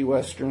Trinity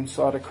Western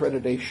sought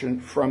accreditation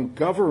from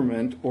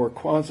government or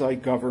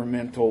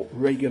quasi-governmental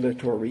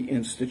regulatory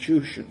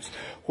institutions,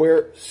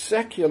 where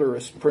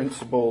secularist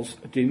principles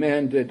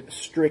demanded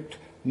strict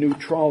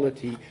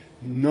neutrality,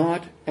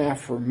 not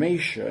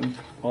affirmation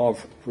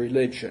of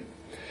religion.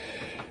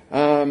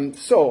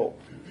 So,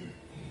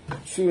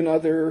 soon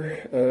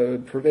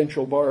other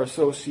provincial bar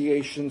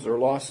associations or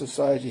law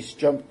societies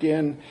jumped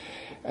in,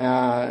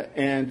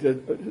 and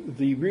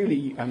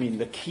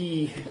the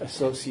key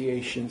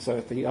associations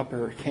are the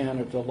Upper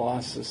Canada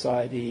Law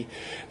Society,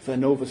 the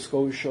Nova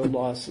Scotia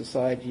Law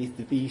Society,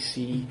 the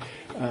BC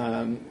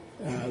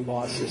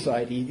Law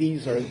Society.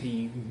 These are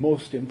the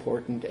most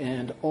important,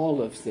 and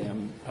all of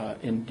them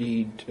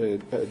indeed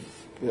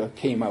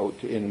came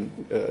out in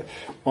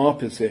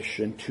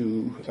opposition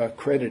to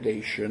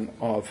accreditation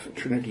of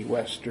Trinity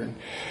Western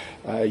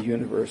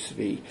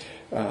University,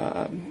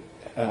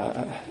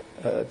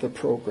 the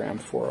program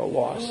for a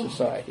law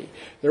society.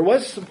 There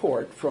was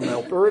support from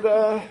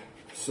Alberta,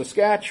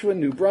 Saskatchewan,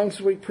 New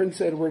Brunswick,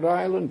 Prince Edward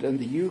Island, and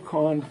the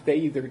Yukon. They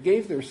either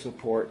gave their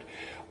support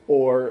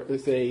or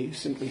they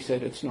simply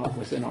said it's not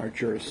within our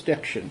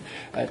jurisdiction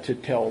to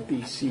tell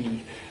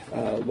BC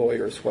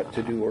lawyers what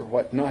to do or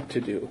what not to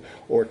do,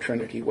 or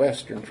Trinity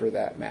Western for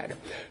that matter.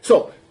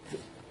 So,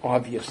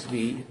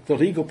 obviously, the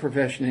legal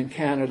profession in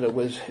Canada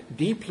was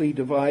deeply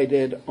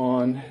divided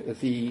on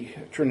the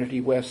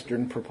Trinity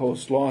Western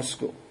proposed law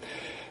school.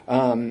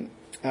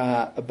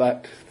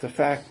 But the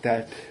fact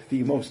that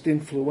the most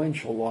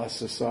influential law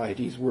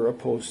societies were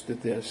opposed to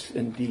this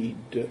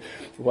indeed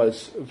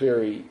was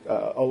very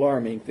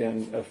alarming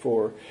then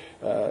for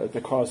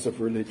the cause of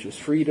religious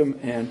freedom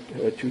and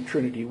to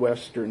Trinity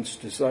Western's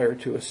desire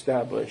to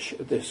establish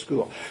this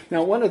school.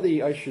 Now,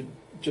 I should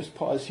just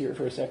pause here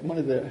for a second. One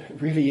of the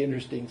really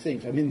interesting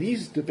things, I mean,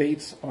 these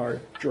debates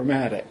are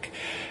dramatic.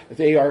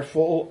 They are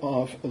full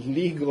of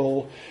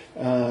legal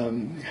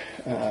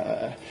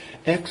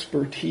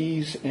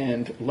expertise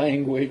and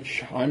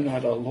language. I'm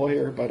not a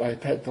lawyer, but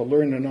I've had to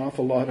learn an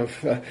awful lot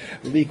of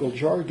legal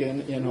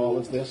jargon in all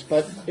of this,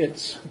 but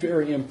it's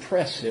very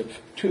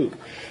impressive too,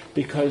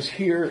 because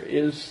here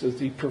is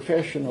the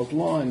profession of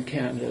law in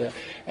Canada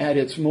at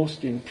its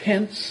most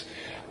intense.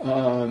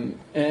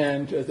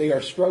 And they are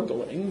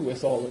struggling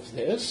with all of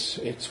this.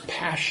 It's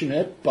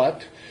passionate,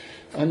 but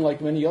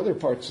unlike many other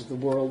parts of the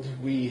world,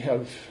 we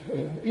have,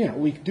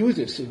 we do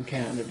this in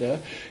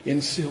Canada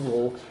in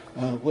civil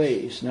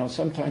ways. Now,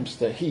 sometimes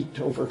the heat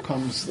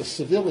overcomes the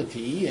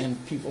civility and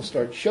people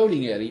start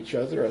shouting at each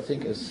other, I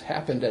think has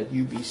happened at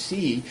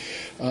UBC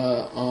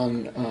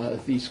on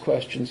these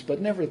questions, but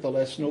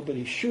nevertheless,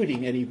 nobody's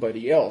shooting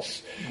anybody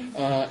else.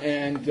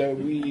 And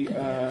we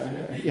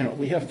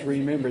have to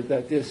remember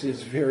that this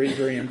is very,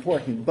 very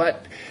important.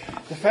 But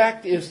the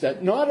fact is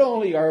that not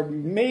only are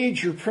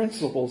major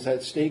principles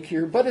at stake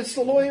here, but it's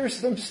the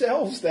lawyers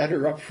themselves that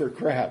are up for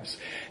grabs.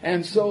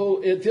 And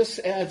so this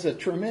adds a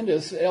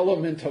tremendous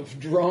element of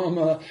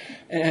drama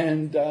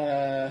and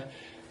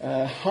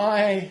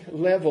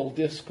high-level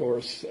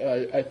discourse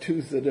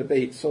to the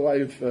debate. So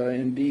I've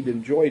indeed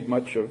enjoyed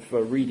much of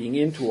reading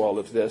into all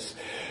of this.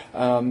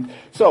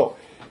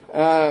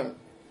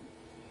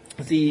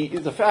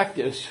 The fact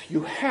is,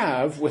 you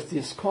have, with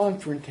this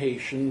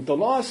confrontation, the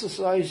law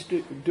societies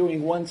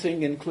doing one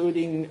thing,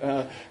 including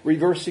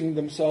reversing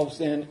themselves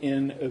then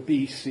in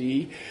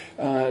BC.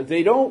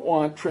 They don't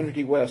want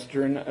Trinity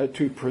Western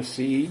to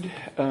proceed.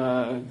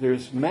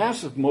 There's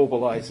massive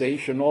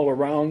mobilization all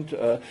around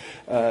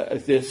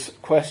this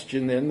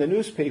question, and the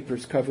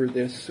newspapers cover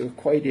this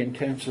quite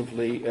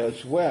intensively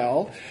as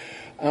well.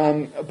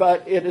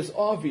 But it is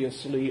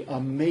obviously a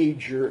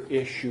major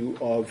issue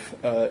of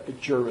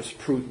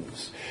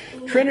jurisprudence.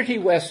 Trinity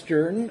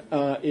Western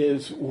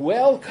is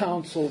well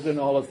counseled in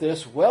all of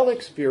this, well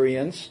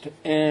experienced,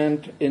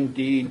 and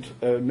indeed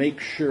make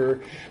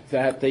sure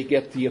that they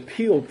get the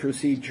appeal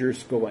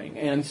procedures going.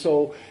 And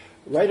so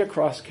right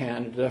across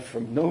Canada,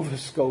 from Nova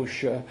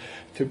Scotia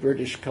to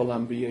British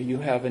Columbia, you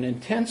have an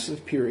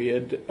intensive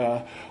period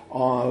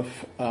of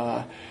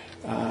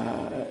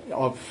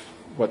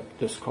what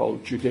is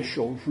called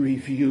judicial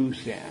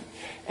reviews then.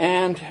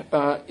 And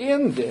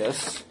in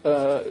this,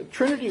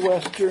 Trinity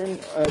Western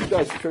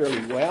does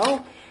fairly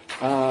well,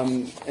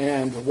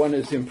 and one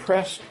is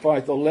impressed by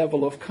the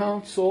level of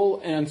counsel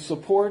and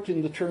support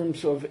in the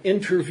terms of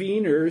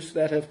interveners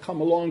that have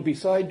come along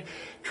beside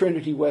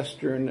Trinity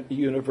Western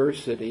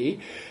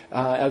University.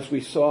 As we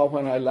saw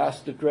when I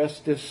last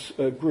addressed this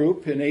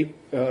group in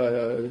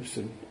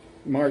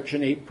March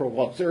and April.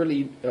 Well, it's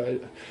early.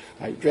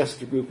 I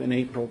addressed the group in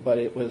April, but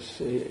it was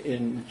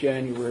in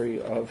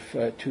January of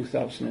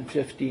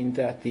 2015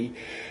 that the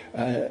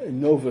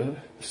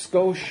Nova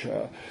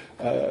Scotia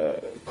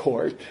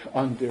court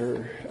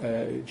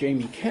under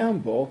Jamie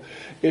Campbell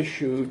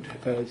issued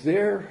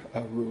their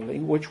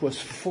ruling, which was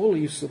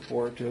fully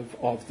supportive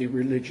of the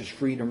religious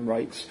freedom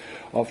rights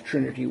of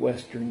Trinity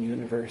Western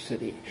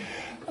University.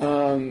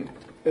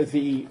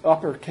 The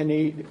Upper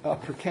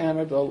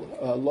Canada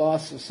Law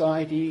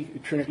Society,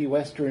 Trinity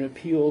Western,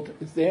 appealed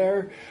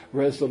their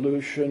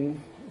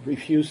resolution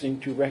refusing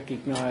to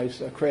recognize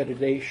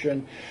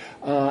accreditation,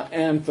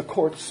 and the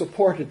court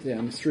supported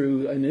them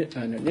through an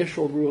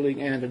initial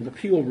ruling and an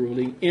appeal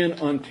ruling in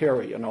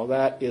Ontario. Now,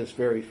 that is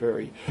very,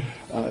 very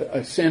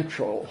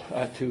central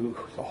to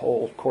the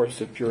whole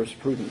course of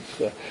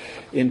jurisprudence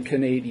in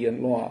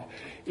Canadian law.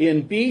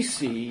 In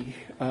BC,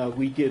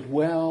 we did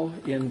well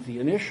in the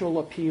initial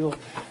appeal,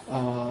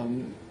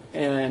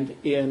 and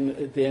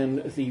in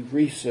then the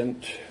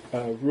recent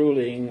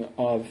ruling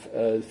of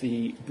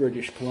the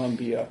British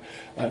Columbia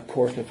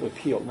Court of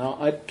Appeal.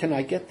 Now, can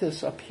I get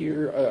this up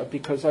here?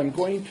 Because I'm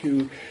going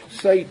to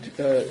cite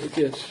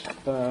this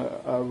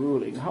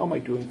ruling. How am I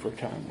doing for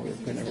time? We're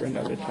going to run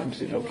out of time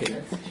soon.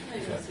 Okay.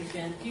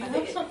 Do you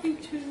have something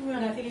to...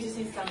 I think it just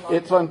needs to unlock.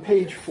 It's on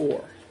page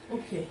 4.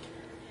 Okay.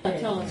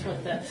 Tell us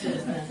what that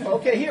says then.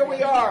 Okay, here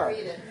we are.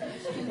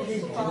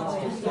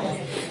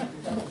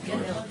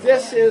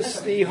 This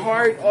is the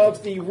heart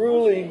of the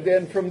ruling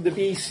then from the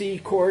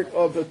BC Court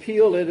of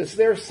Appeal. It is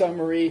their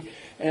summary,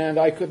 and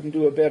I couldn't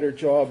do a better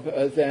job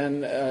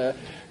than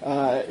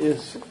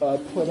is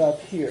put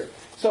up here.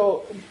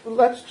 So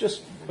let's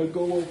just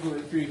go over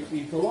it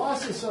briefly. The Law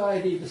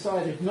Society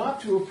decided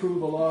not to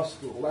approve a law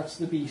school. That's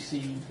the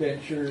BC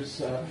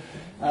ventures,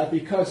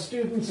 because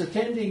students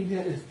attending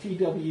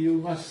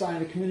TW must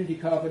sign a community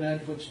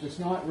covenant which does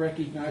not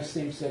recognize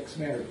same-sex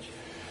marriage.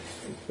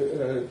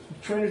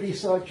 Trinity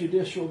sought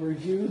judicial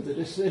review. The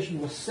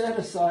decision was set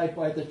aside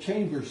by the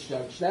Chambers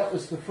judge. That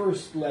was the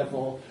first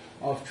level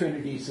of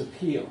Trinity's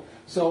appeal.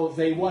 So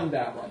they won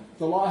that one.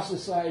 The Law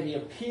Society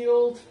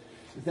appealed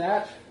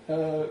that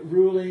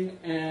ruling,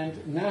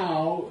 and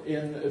now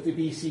in the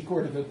BC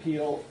Court of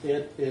Appeal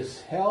it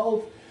is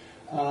held.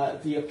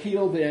 The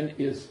appeal then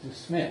is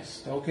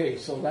dismissed. Okay,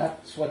 so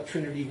that's what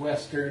Trinity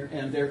Western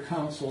and their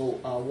counsel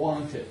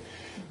wanted.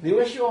 The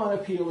issue on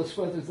appeal is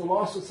whether the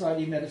Law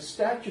Society met its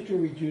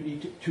statutory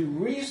duty to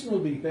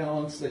reasonably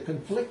balance the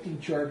conflicting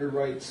charter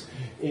rights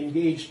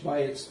engaged by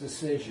its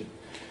decision.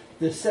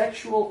 The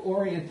sexual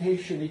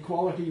orientation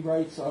equality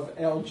rights of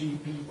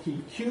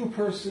LGBTQ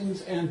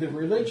persons and the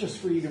religious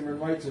freedom and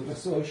rights of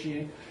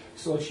Association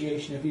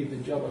of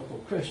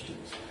Evangelical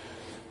Christians.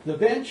 The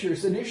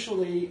benchers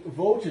initially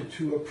voted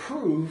to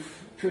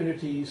approve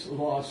Trinity's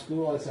law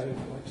school, as I've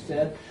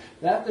said.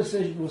 That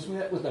decision was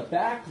met with a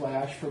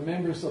backlash from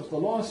members of the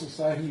Law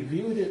Society who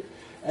viewed it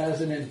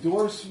as an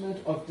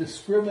endorsement of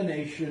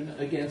discrimination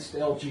against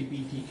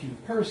LGBTQ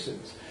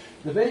persons.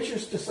 The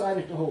benchers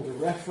decided to hold a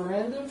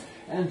referendum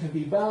and to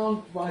be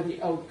bound by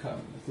the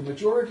outcome. The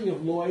majority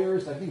of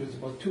lawyers, I think it was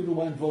about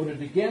 2-1,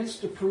 voted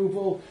against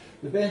approval.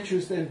 The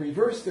benchers then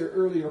reversed their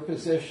earlier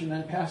position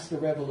and passed the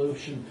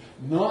resolution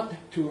not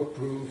to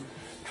approve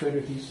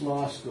Trinity's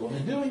law school.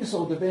 In doing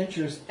so, the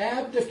benchers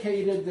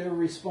abdicated their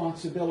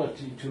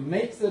responsibility to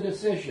make the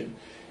decision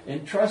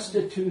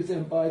entrusted to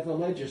them by the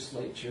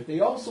legislature. They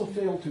also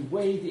failed to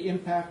weigh the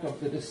impact of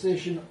the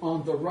decision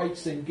on the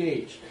rights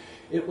engaged.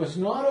 It was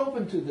not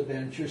open to the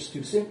benchers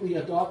to simply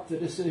adopt the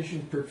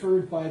decision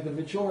preferred by the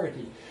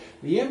majority.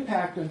 The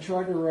impact on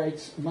charter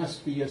rights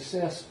must be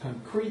assessed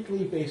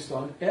concretely based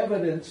on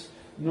evidence,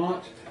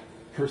 not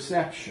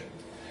perception.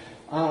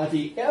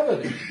 The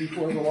evidence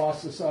before the Law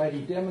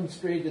Society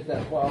demonstrated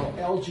that while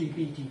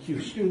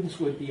LGBTQ students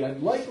would be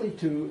unlikely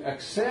to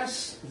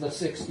access the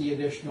 60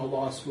 additional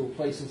law school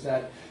places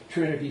at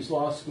Trinity's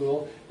Law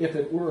School if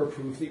it were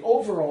approved, the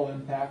overall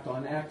impact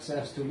on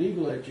access to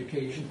legal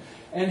education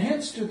and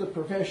hence to the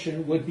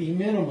profession would be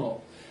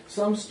minimal.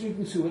 Some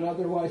students who would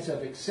otherwise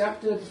have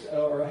accepted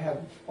or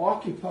have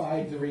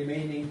occupied the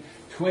remaining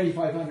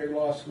 2,500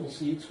 law school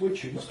seats would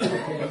choose to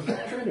attend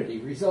Trinity,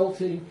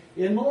 resulting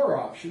in more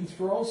options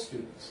for all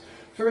students.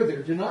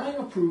 Further, denying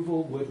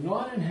approval would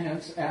not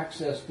enhance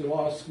access to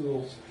law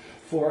schools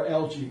for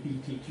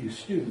LGBTQ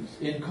students.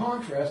 In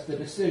contrast, the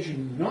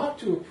decision not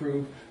to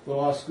approve the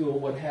law school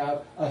would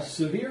have a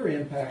severe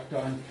impact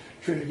on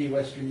Trinity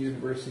Western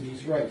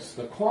University's rights.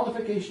 The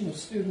qualification of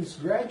students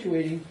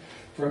graduating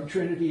from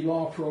Trinity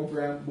Law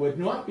Program would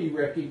not be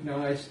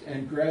recognized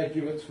and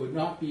graduates would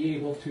not be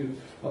able to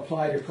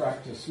apply to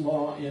practice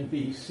law in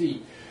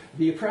BC.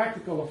 The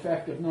practical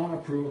effect of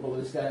non-approval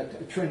is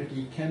that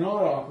Trinity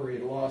cannot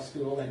operate a law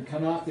school and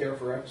cannot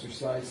therefore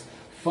exercise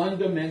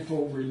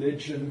fundamental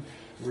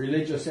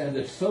religious and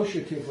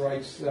associative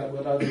rights that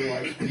would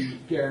otherwise be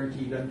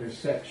guaranteed under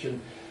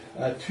Section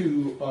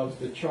 2 of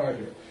the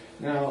Charter.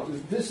 Now,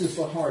 this is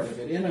the heart of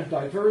it. In a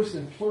diverse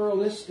and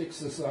pluralistic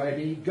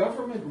society,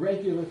 government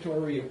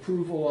regulatory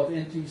approval of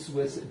entities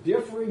with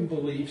differing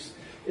beliefs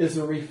is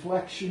a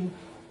reflection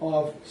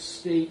of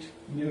state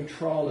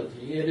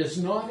neutrality. It is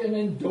not an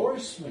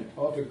endorsement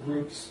of a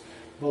group's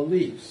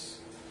beliefs.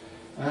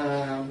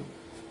 The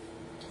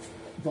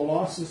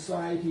Law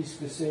Society's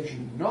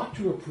decision not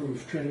to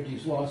approve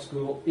Trinity's Law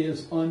School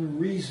is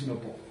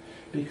unreasonable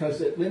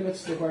because it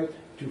limits the right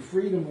to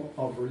freedom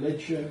of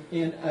religion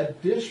in a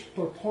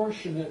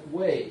disproportionate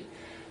way,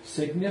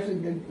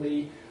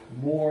 significantly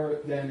more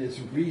than is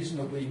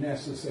reasonably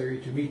necessary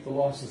to meet the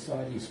Law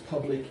Society's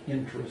public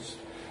interest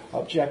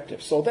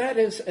objective. So that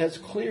is as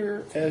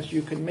clear as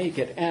you can make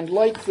it. And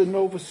like the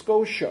Nova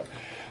Scotia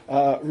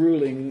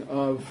ruling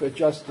of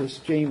Justice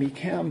Jamie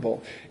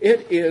Campbell,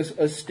 it is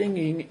a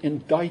stinging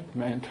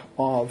indictment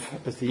of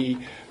the,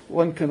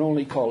 one can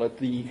only call it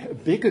the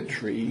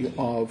bigotry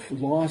of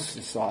law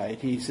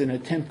societies in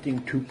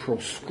attempting to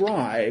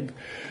proscribe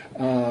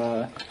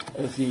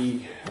the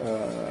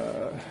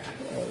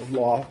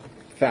law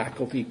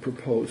faculty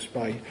proposed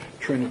by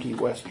Trinity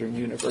Western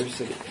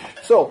University.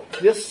 So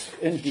this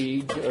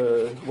indeed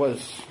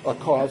was a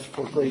cause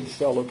for great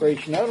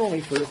celebration, not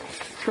only for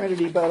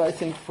Trinity, but I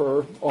think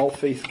for all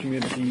faith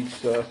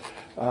communities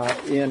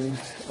in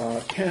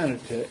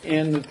Canada,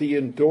 in the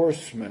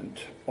endorsement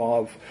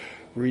of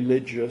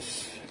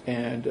religious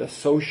and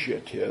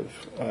associative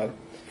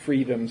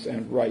freedoms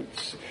and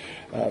rights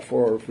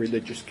for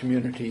religious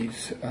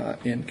communities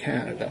in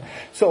Canada.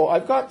 So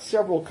I've got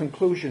several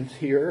conclusions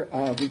here.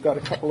 We've got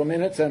a couple of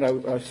minutes, and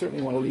I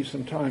certainly want to leave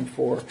some time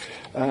for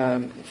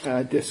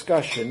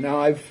discussion.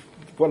 Now,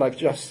 what I've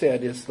just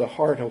said is the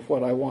heart of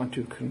what I want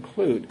to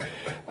conclude.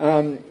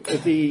 As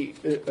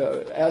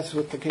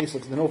with the case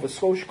of the Nova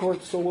Scotia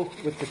Court, so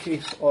with the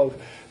case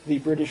of the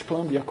British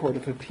Columbia Court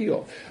of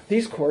Appeal,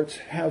 these courts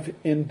have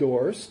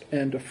endorsed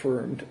and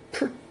affirmed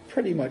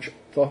pretty much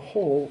the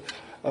whole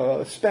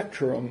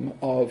spectrum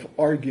of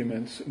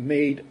arguments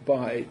made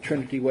by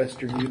Trinity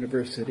Western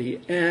University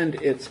and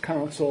its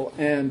council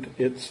and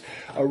its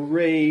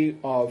array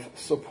of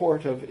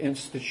supportive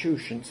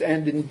institutions.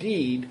 And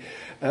indeed,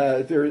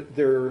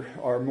 there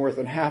are more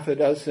than half a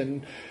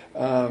dozen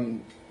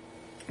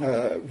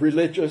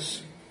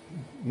religious,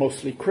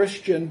 mostly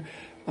Christian,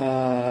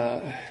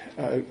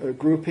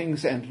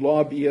 groupings and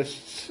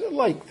lobbyists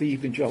like the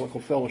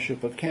Evangelical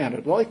Fellowship of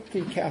Canada, like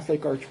the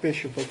Catholic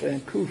Archbishop of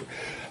Vancouver,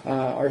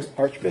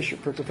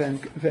 Archbishopric of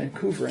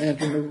Vancouver,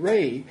 and an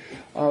array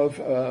of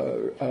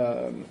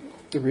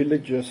the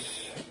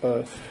religious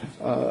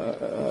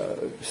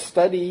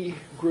study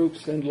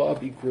groups and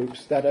lobby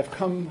groups that have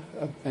come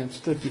and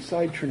stood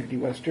beside Trinity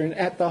Western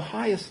at the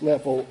highest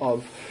level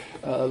of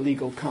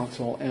legal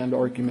counsel and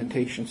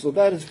argumentation. So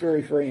that is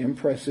very, very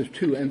impressive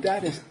too, and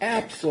that is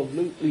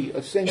absolutely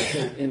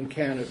essential in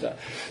Canada.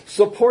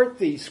 Support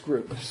these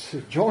groups.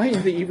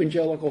 Join the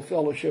Evangelical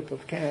Fellowship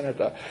of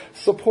Canada.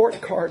 Support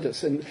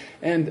Cardis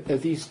and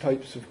these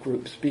types of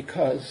groups,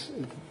 because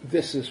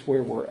this is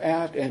where we're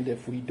at, and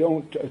if we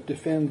don't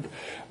defend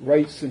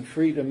rights and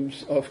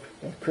freedoms of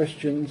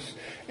Christians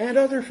and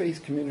other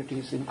faith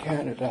communities in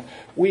Canada,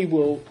 we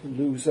will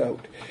lose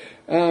out.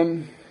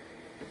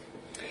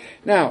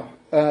 Now,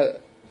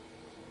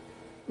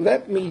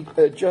 let me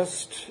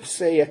just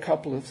say a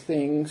couple of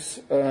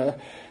things.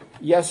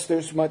 Yes,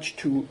 there's much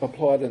to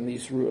applaud in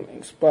these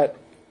rulings, but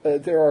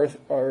there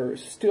are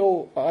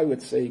still, I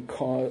would say,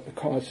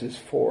 causes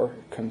for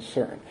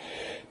concern.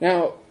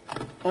 Now,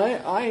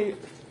 and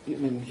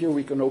here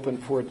we can open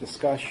for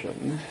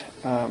discussion.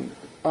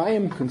 I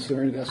am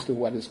concerned as to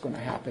what is going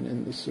to happen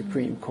in the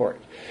Supreme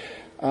Court.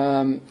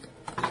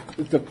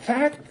 The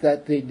fact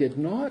that they did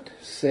not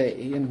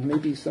say, and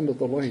maybe some of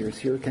the lawyers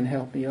here can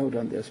help me out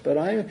on this, but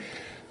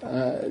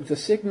the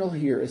signal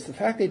here is the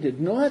fact they did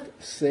not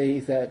say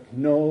that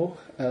no,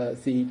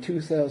 the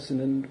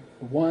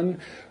 2001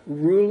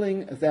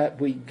 ruling that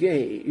we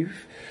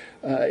gave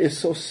is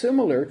so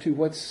similar to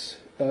what's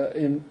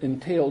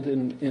entailed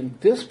in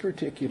this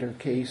particular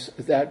case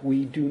that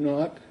we do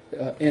not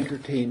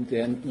entertain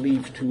then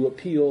leave to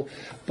appeal,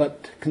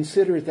 but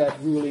consider that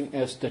ruling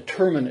as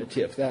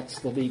determinative. That's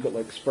the legal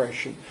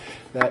expression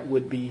that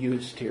would be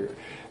used here.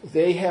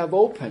 They have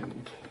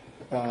opened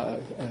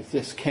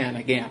this can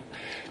again,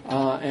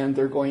 and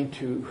they're going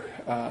to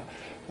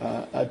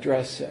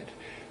address it.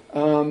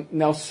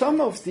 Now, some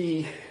of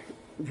the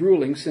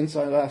rulings since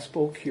I last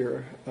spoke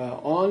here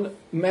on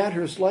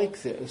matters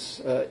like this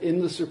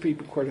in the Supreme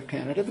Court of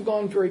Canada have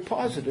gone very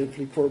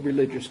positively for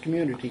religious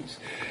communities.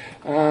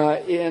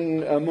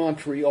 In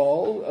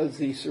Montreal,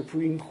 the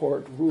Supreme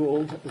Court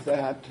ruled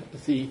that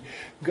the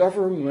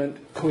government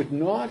could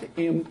not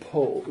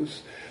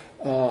impose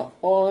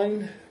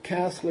on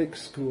Catholic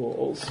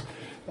schools,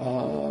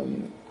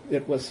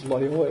 it was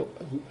Loyola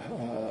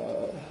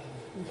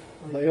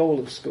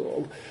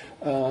School,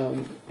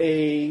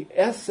 a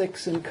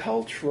ethics and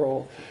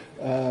cultural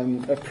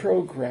a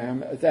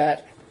program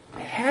that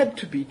had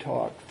to be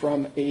taught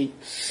from a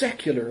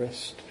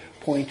secularist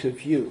point of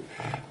view.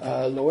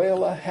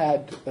 Loyola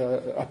had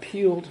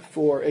appealed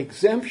for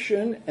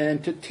exemption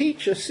and to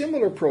teach a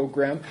similar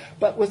program,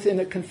 but within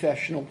a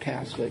confessional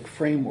Catholic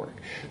framework.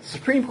 The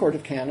Supreme Court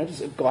of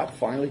Canada got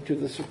finally to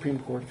the Supreme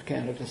Court of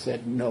Canada,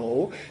 said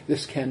no,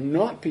 this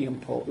cannot be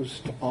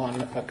imposed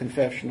on a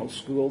confessional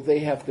school. They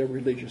have their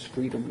religious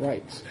freedom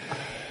rights.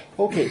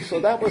 Okay,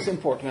 so that was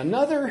important.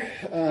 Another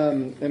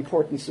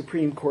important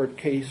Supreme Court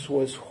case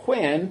was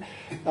when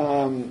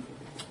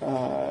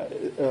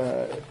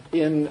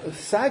in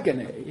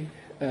Saguenay,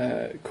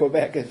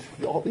 Quebec,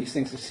 all these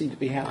things that seem to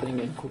be happening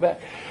in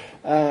Quebec,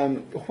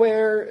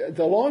 where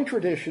the long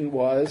tradition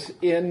was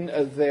in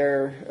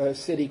their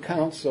city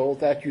council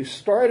that you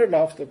started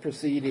off the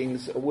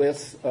proceedings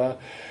with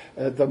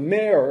the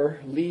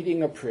mayor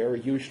leading a prayer,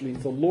 usually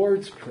the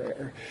Lord's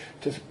Prayer,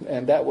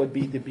 and that would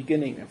be the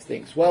beginning of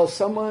things. Well,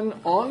 someone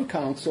on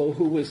council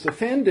who was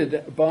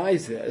offended by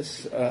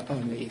this,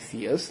 an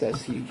atheist,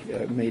 as he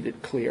made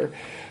it clear,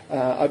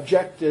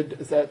 objected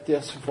that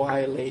this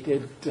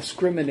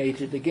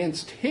discriminated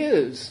against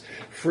his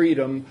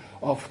freedom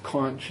of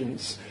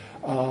conscience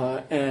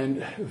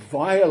and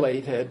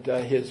violated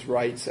his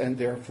rights, and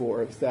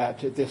therefore that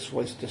this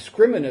was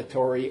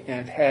discriminatory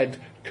and had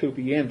to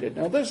be ended.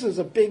 Now, this is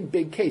a big,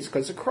 big case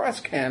because across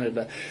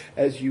Canada,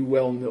 as you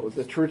well know,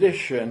 the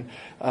tradition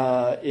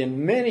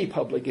in many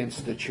public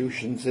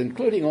institutions,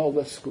 including all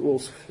the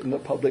schools, in the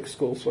public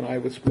schools when I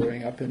was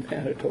growing up in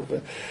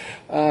Manitoba,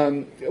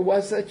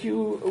 was that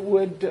you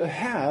would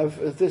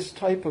have this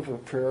type of a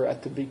prayer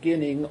at the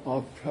beginning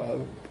of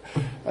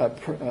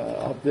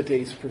the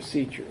day's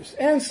procedures.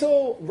 And so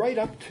also right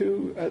up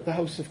to the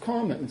House of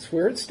Commons,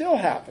 where it still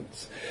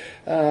happens.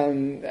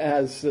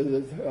 As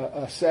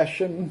a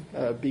session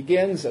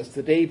begins, as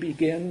the day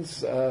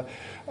begins,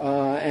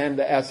 and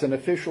as an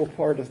official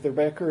part of the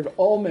record,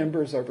 all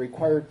members are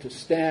required to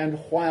stand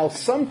while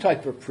some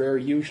type of prayer,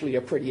 usually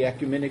a pretty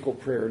ecumenical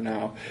prayer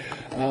now,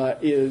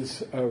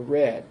 is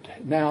read.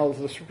 Now,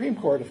 the Supreme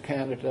Court of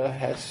Canada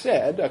has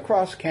said,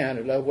 across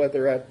Canada,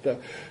 whether at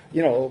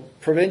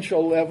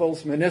provincial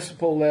levels,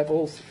 municipal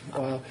levels,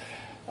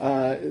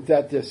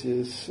 that this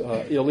is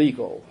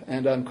illegal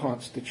and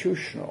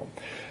unconstitutional.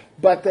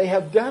 But they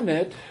have done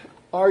it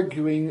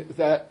arguing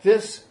that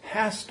this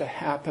has to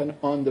happen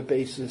on the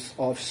basis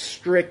of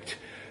strict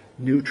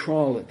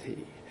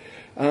neutrality.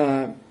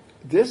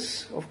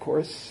 This, of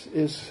course,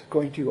 is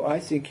going to, I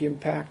think,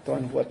 impact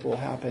on what will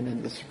happen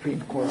in the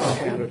Supreme Court of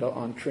Canada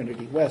on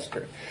Trinity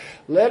Western.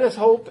 Let us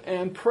hope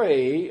and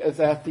pray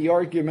that the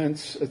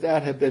arguments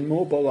that have been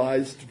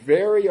mobilized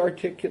very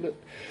articulate,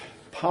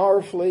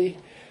 powerfully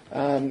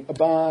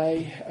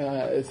by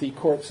the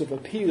courts of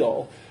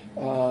appeal,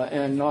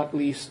 and not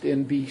least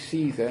in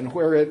BC then,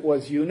 where it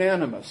was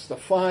unanimous. The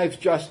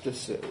 5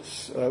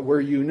 justices were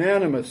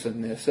unanimous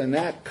in this, and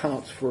that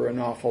counts for an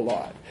awful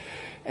lot.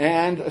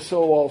 And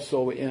so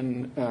also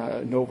in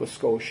Nova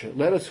Scotia.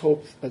 Let us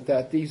hope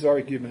that these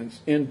arguments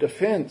in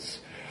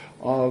defense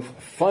of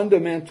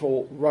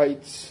fundamental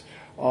rights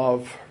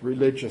of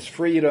religious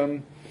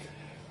freedom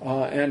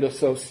and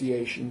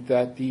association,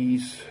 that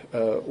these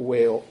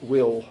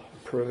will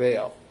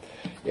prevail.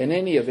 In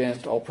any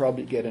event, I'll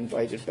probably get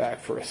invited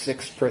back for a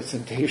 6th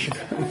presentation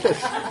on this.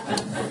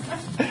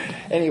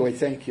 Anyway,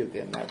 thank you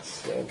then.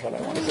 That's what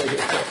I want to say here.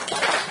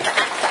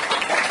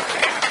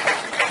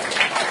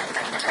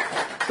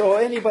 So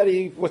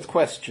anybody with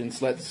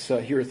questions, let's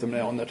hear them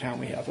now in the time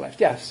we have left.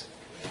 Yes?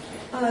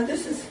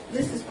 This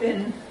has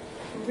been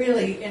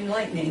really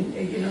enlightening,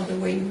 the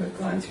way you have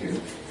gone through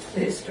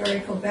the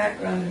historical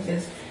background of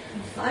this.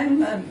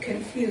 I'm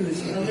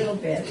confused a little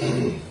bit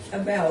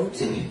about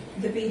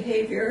the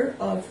behavior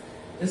of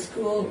the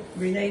school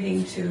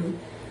relating to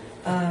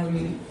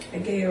a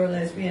gay or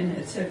lesbian,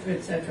 etc.,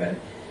 etc.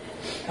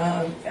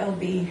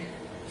 LB,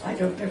 I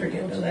don't ever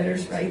get the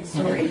letters right,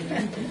 sorry.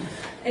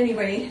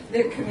 Anyway,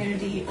 the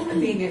community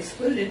being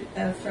excluded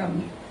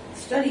from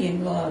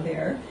studying law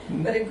there.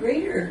 But a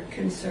greater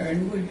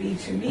concern would be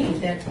to me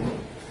that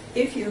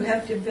if you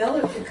have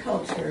developed a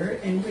culture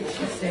in which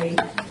you say,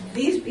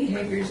 these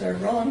behaviors are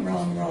wrong,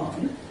 wrong,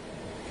 wrong,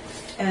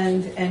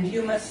 and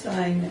you must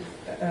sign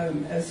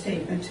a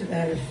statement to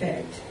that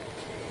effect,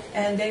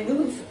 and they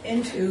move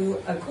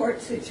into a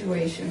court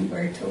situation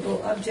where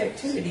total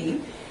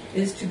objectivity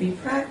is to be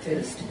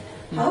practiced,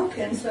 how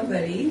can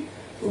somebody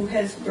who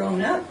has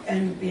grown up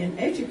and been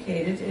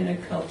educated in a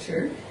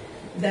culture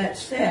that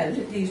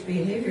said these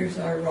behaviors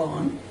are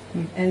wrong,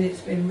 and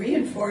it's been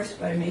reinforced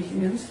by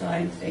making them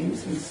sign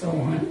things and so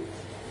on,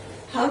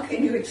 how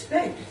can you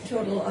expect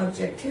total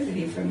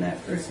objectivity from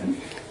that person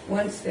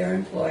once they're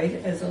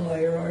employed as a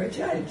lawyer or a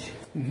judge?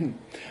 Mm-hmm.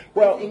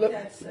 Well, I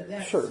think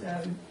that's sure.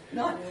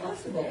 Not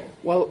possible.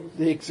 Well,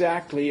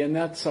 exactly, and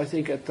that's, I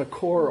think, at the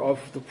core of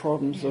the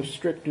problems of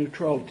strict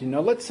neutrality. Now,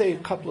 let's say a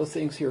couple of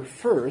things here.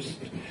 First,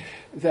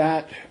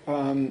 that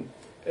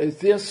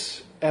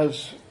this,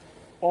 as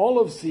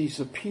all of these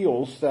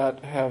appeals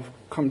that have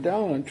come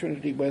down on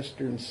Trinity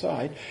Western's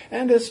side,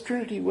 and as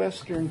Trinity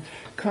Western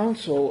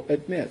Council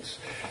admits,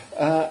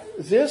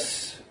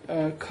 this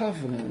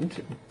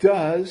covenant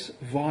does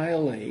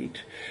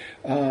violate,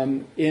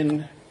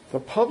 in the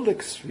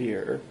public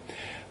sphere,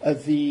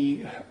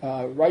 the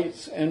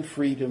rights and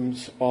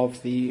freedoms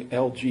of the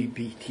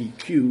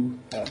LGBTQ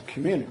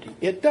community.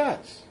 It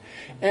does.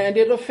 And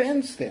it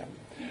offends them.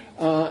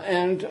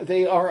 And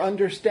they are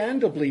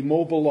understandably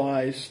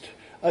mobilized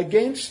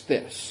against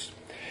this.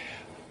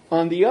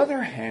 On the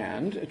other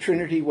hand,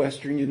 Trinity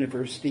Western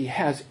University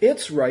has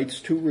its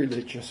rights to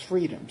religious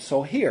freedom.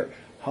 So here,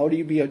 how do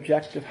you be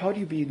objective? How do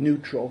you be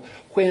neutral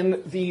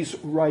when these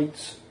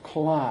rights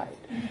collide?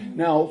 Mm-hmm.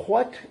 Now,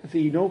 what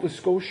the Nova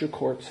Scotia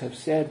courts have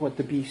said, what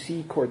the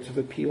BC courts of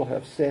appeal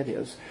have said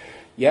is,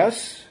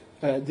 yes,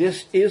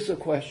 this is a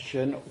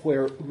question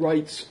where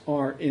rights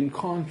are in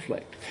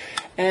conflict.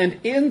 And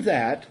in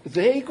that,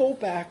 they go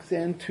back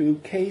then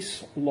to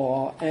case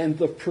law and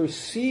the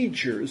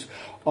procedures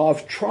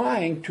of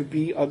trying to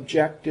be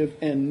objective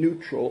and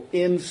neutral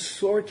in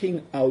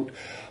sorting out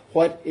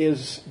what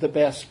is the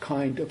best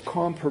kind of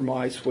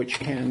compromise which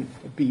can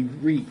be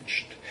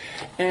reached.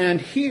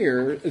 And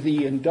here,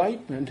 the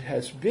indictment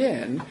has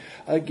been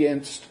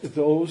against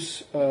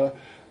those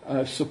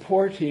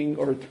supporting,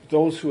 or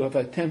those who have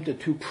attempted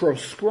to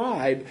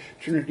proscribe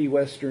Trinity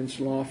Western's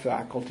law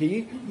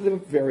faculty, the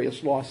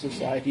various law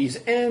societies,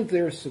 and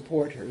their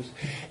supporters,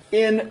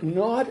 in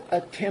not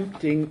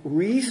attempting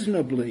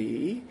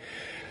reasonably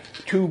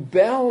to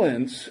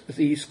balance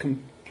these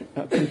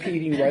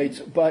competing rights,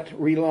 but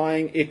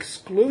relying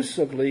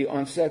exclusively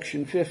on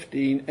Section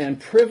 15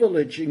 and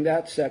privileging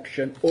that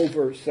section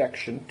over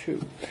Section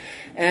 2.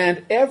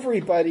 And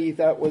everybody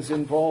that was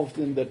involved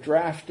in the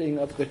drafting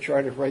of the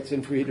Charter of Rights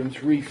and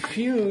Freedoms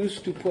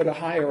refused to put a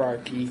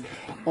hierarchy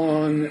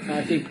on,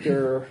 I think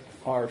there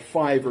are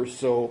 5 or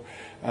so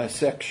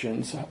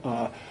sections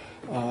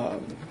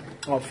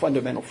of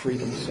fundamental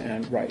freedoms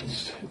and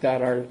rights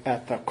that are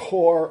at the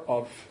core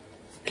of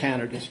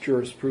Canada's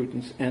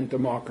jurisprudence and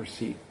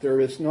democracy.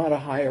 There is not a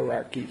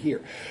hierarchy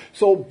here.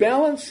 So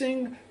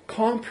balancing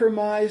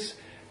compromise,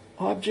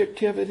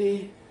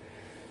 objectivity,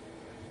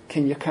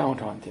 can you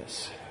count on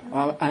this?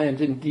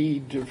 And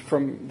indeed,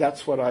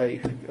 that's what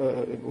I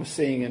was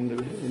saying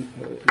in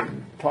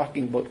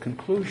talking about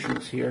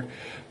conclusions here.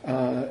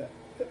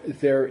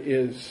 There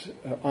is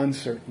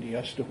uncertainty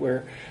as to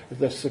where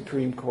the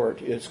Supreme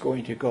Court is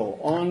going to go.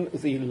 On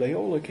the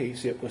Loyola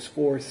case, it was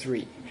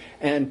 4-3,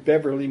 and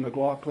Beverly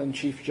McLaughlin,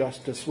 Chief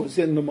Justice, was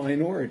in the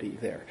minority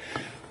there.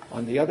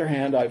 On the other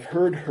hand, I've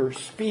heard her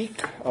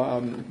speak,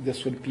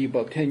 this would be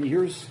about 10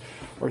 years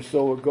or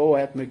so ago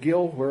at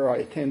McGill, where I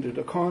attended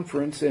a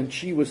conference, and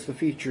she was the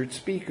featured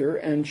speaker,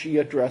 and she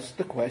addressed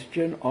the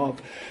question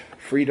of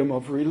freedom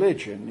of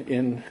religion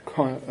in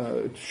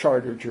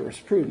charter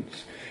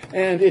jurisprudence.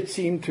 And it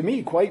seemed to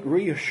me quite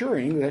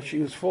reassuring that she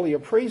was fully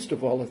appraised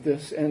of all of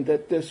this and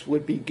that this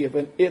would be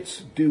given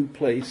its due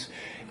place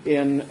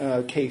in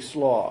case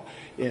law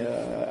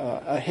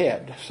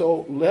ahead.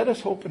 So let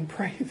us hope and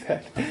pray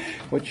that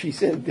what she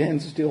said then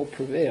still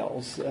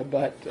prevails,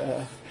 but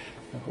I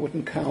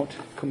wouldn't count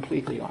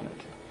completely on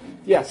it.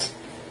 Yes?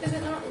 Is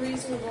it not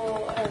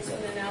reasonable, as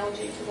an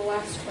analogy to the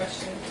last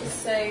question, to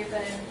say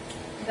then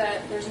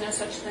that there's no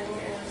such thing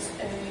as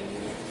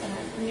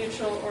a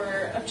neutral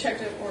or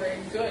objective or a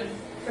good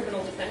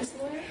criminal defense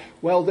lawyer?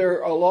 Well, there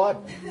are a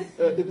lot.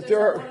 There's a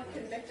lot of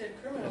convicted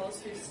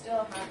criminals who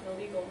still have the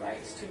legal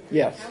rights to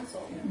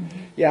counsel.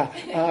 Yeah.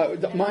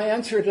 My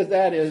answer to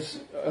that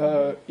is,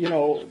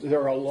 there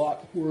are a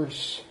lot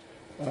worse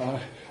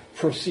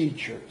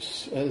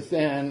procedures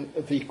than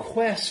the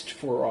quest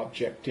for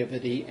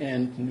objectivity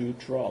and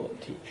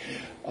neutrality.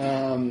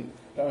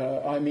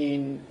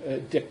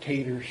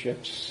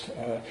 Dictatorships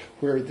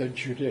where the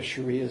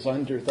judiciary is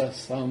under the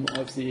thumb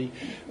of the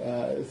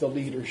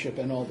leadership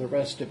and all the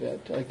rest of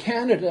it.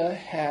 Canada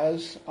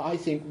has, I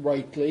think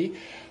rightly,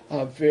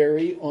 a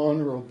very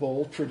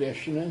honorable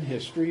tradition and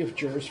history of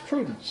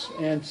jurisprudence.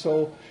 And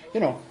so,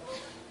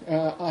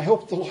 I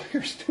hope the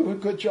lawyers do a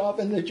good job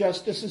and the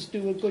justices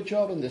do a good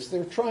job in this.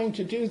 They're trying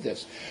to do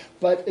this.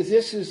 But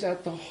this is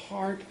at the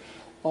heart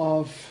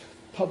of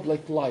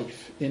public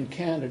life in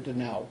Canada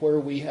now, where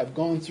we have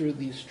gone through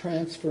these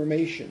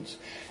transformations.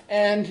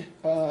 And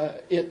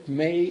it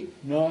may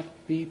not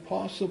be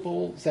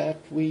possible that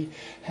we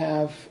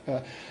have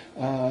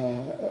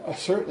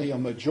certainly a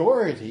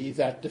majority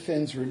that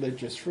defends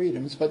religious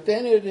freedoms, but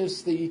then it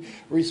is the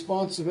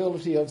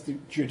responsibility of the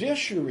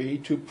judiciary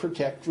to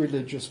protect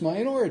religious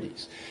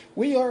minorities.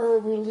 We are a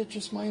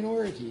religious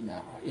minority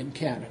now in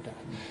Canada,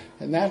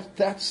 and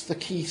that's the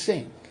key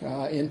thing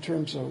in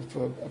terms of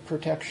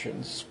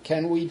protections.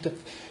 Can we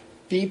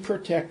be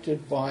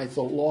protected by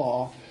the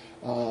law?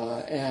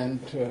 And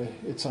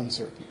it's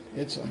uncertain.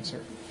 It's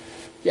uncertain.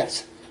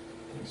 Yes?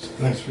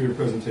 Thanks for your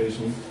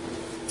presentation.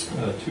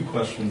 2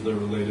 questions that are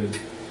related.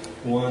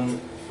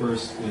 One,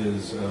 first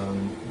is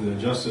the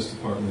Justice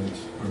Department,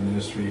 our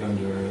ministry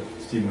under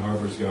Stephen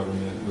Harper's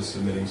government, was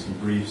submitting some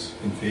briefs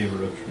in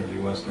favor of Trinity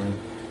Western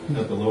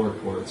at the lower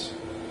courts.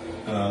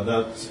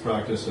 That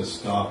practice has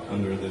stopped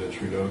under the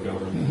Trudeau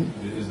government.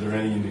 Is there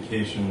any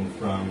indication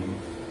from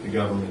the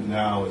government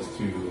now as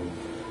to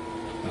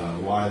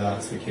why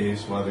that's the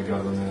case, why the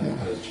government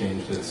has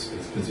changed its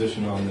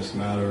position on this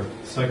matter?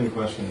 Second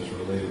question is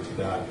related to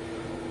that.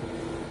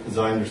 As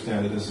I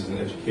understand it, this is an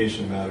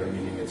education matter,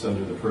 meaning it's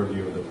under the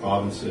purview of the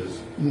provinces.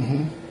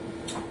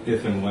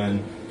 If and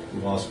when the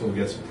law school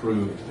gets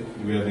approved,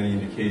 do we have any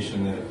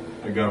indication that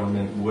a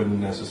government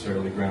wouldn't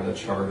necessarily grant a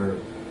charter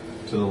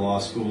to the law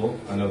school?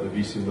 I know the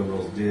BC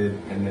Liberals did,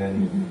 and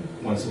then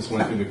once this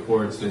went through the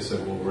courts, they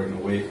said, well, we're going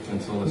to wait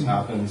until this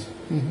happens.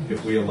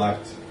 If we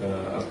elect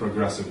a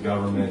progressive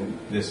government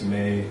this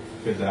May,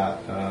 could that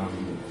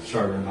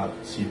charter not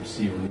see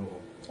renewal?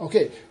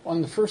 Okay,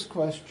 on the first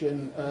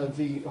question,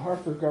 the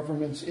Harper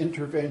government's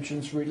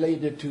interventions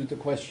related to the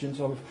questions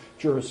of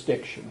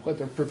jurisdiction,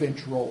 whether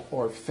provincial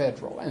or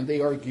federal, and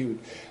they argued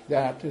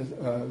that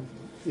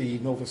the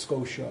Nova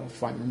Scotia,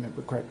 if I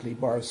remember correctly,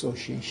 Bar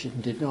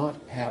Association did not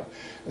have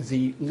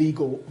the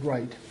legal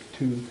right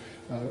to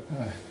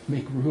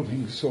make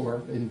rulings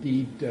or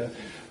indeed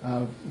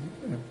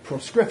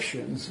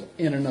proscriptions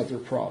in another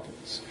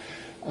province.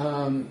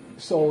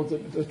 So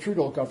the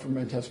Trudeau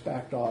government has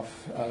backed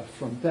off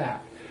from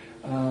that.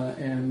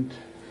 And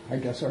I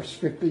guess are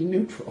strictly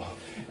neutral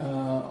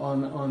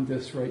on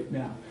this right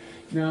now.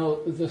 Now,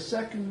 the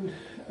second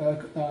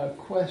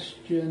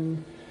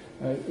question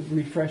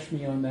refresh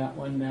me on that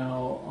one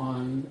now.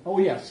 Oh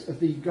yes,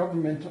 the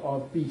government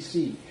of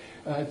BC.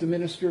 The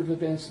Minister of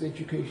Advanced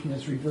Education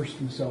has reversed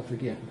himself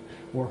again,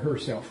 or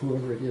herself,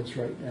 whoever it is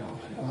right now.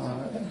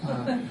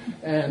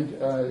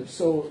 And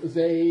so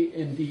they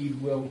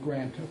indeed will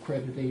grant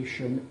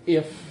accreditation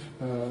if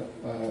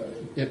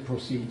it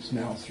proceeds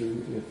now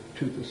through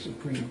to the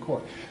Supreme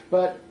Court.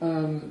 But,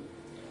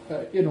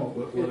 you know...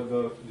 What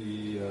about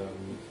the...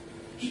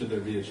 should there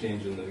be a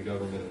change in the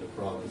government in the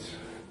province?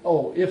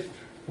 Oh,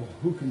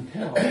 who can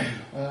tell?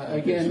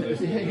 Again,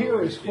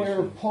 here is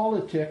where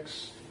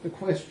politics, the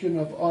question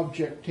of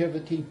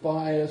objectivity,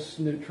 bias,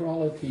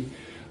 neutrality,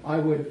 I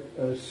would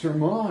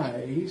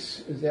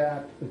surmise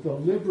that the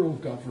Liberal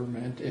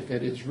government, if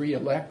it is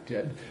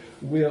re-elected,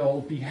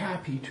 will be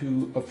happy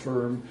to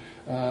affirm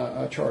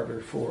a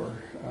charter for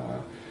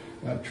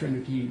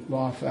Trinity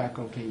law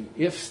faculty.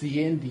 If the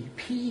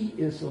NDP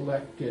is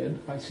elected,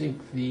 I think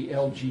the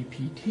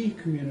LGBT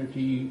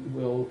community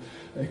will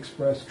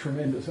express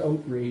tremendous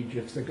outrage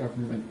if the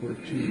government were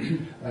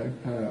to.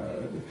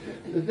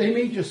 They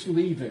may just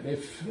leave it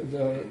if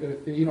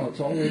it's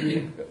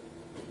already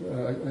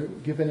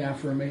given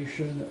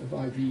affirmation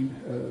by the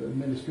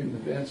Ministry of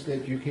Advanced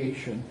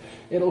Education.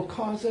 It'll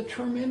cause a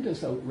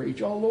tremendous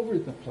outrage all over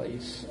the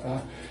place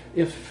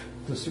if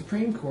the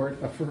Supreme Court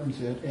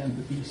affirms it and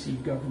the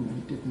BC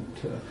government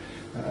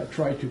didn't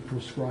try to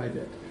prescribe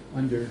it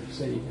under,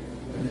 say,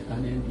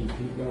 an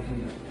NDP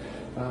government.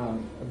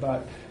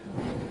 But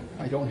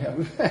I don't have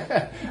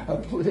a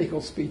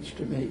political speech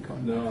to make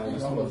on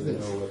all of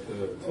this. Know what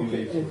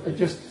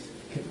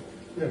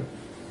the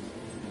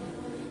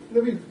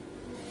Let me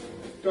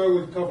start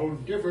with a couple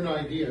of different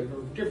ideas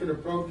or different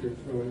approaches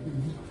to it.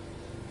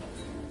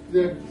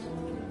 That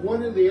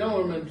one of the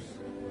elements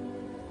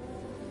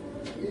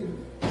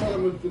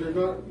that are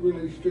not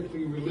really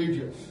strictly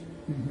religious,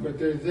 but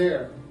they're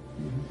there.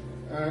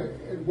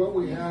 And what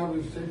we have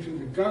is essentially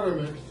the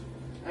government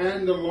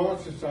and the law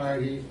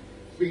society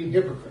being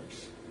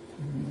hypocrites,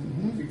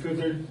 because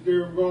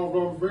they're involved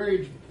on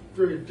very,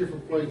 very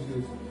different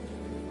places,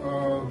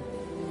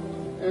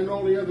 and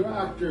all the other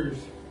actors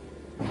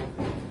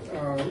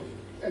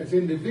as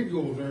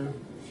individuals are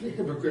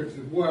hypocrites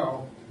as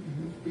well,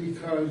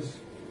 because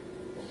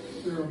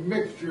there are a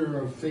mixture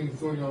of things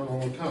going on all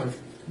the time.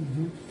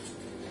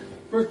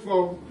 First of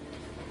all,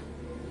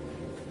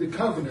 the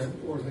covenant,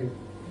 or the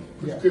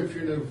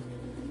prescription of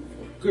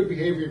good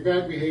behavior,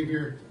 bad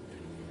behavior,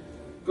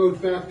 goes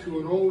back to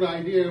an old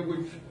idea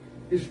which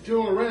is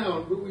still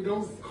around, but we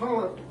don't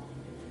call it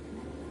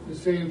the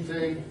same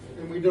thing,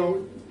 and we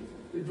don't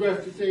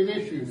address the same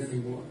issues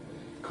anymore.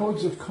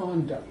 Codes of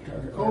conduct.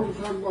 Codes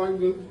of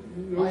conduct.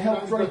 I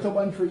helped write the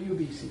one for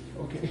UBC.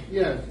 Okay.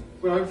 Yes,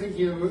 but I'm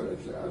thinking of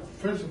a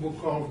principle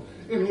called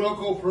in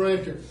loco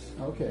parentis.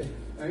 Okay.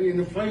 In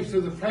the place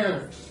of the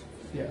parents.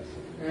 Yes.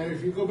 And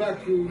if you go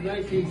back to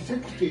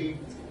 1960,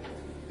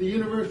 the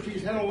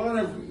universities had a lot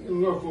of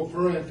in loco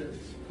parentis.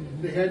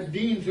 They had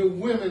deans of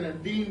women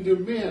and deans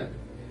of men.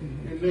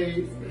 And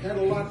they had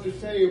a lot to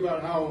say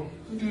about how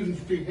students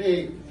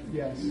behave.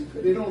 Yes.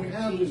 They don't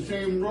have the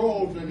same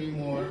roles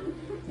anymore,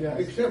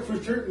 except for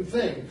certain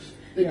things.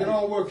 They can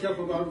all work up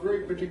about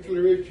very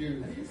particular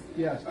issues.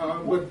 Yes.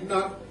 But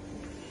not.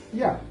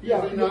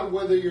 Not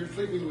whether you're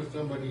sleeping with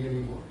somebody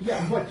anymore.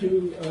 Yeah.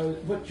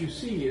 What you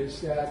see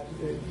is that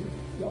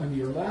on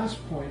your last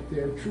point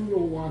there, Trudeau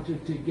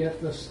wanted to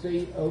get the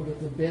state out of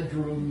the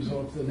bedrooms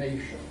of the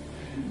nation.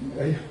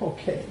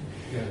 Okay.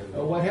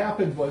 What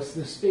happened was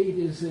the state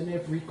is in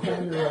every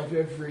corner of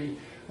every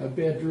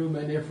bedroom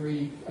and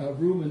every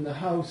room in the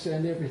house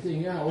and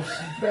everything else,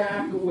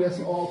 back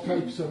with all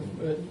types of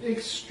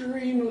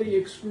extremely,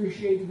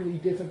 excruciatingly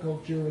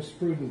difficult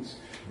jurisprudence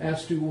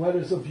as to what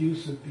is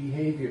abusive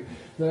behavior.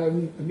 The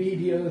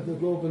media, the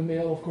Globe and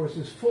Mail, of course,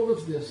 is full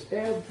of this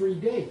every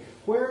day.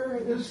 Where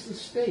is the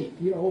state?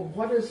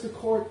 What is the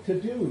court to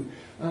do?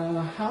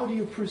 How do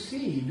you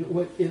proceed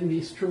in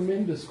these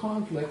tremendous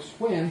conflicts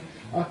when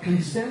a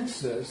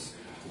consensus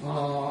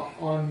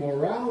on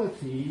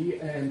morality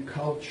and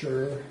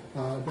culture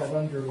that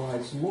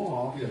underlies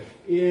law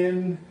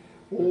in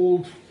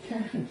old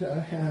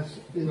Canada has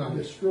been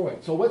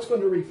destroyed? So what's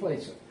going to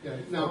replace it? Yeah.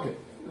 Now,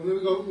 let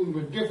me go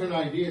with a different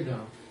idea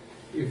now.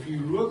 If you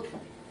look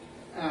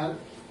at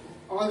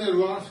other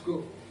law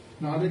schools,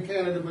 not in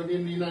Canada but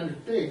in the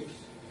United States,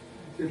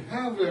 that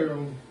have their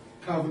own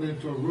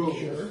covenants or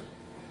rules,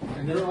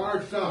 and there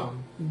are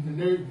some, and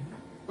they're,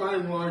 by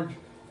and large,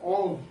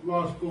 all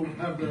law schools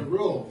have their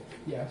rules.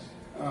 Yes.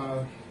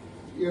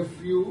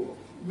 If you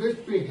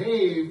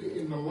misbehave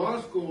in the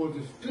law school as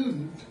a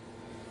student,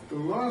 the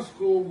law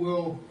school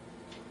will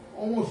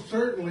almost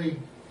certainly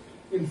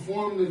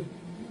inform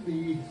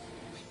the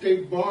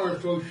State Bar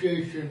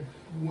Association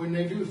when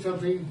they do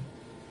something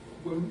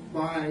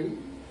by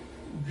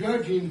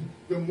judging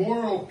the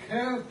moral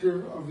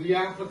character of the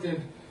applicant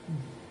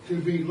to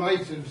be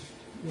licensed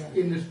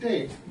in the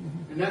state.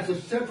 And that's a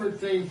separate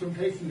thing from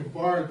taking the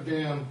bar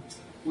exam,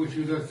 which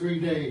is a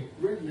 3-day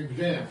written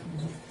exam.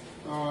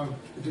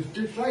 It's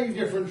a slightly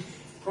different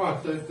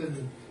process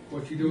than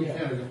what you do in Yeah.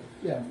 Canada.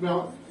 Yeah.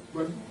 Now,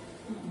 but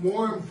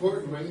more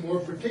importantly, more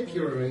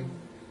particularly,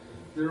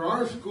 there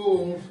are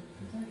schools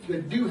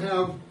that do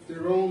have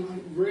their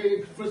own very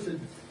explicit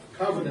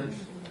covenants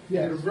that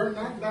Yes. are very,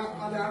 not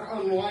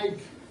unlike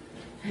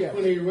Yes.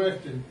 Trinity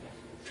Western.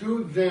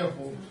 Two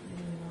examples.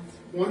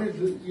 One is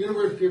the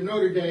University of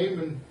Notre Dame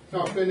in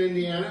South Bend,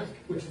 Indiana,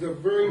 which is a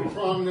very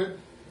prominent,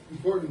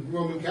 important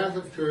Roman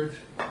Catholic church.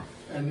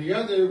 And the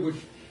other, which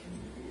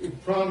is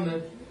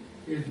prominent,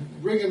 is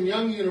Brigham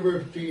Young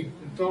University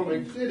in Salt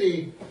Lake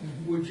City,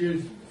 which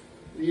is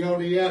the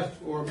LDS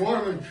or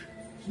Mormon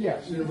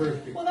Yes.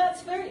 University. Well,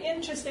 that's very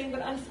interesting,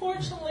 but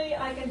unfortunately,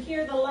 I can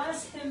hear the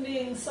last hymn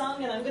being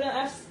sung, and I'm going to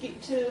ask you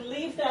to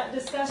leave that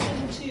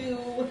discussion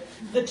to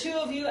the two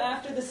of you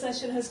after the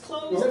session has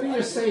closed. Let me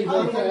just say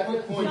Oh,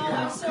 that no,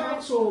 I'm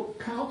sorry.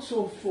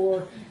 counsel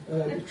for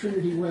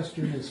Trinity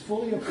Western is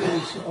fully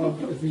apprised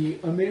of the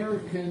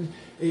American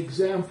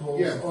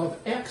examples Yeah. of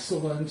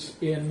excellence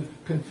in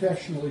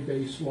confessionally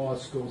based law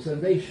schools,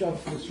 and they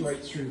shove this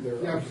right through their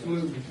argument.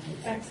 Absolutely.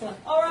 Excellent.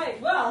 All right.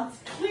 Well,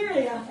 it's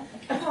clearly a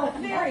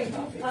very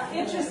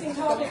interesting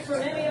topic for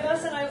many of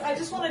us, and I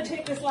just want to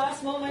take this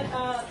last moment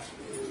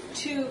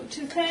to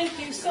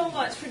thank you so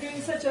much for doing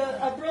such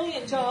a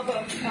brilliant job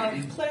of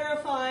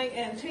clarifying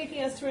and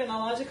taking us through a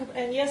logical.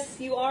 And yes,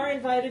 you are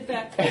invited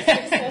back to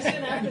this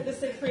session after the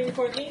Supreme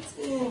Court meets.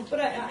 But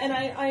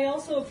I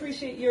also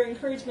appreciate your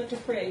encouragement to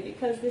pray,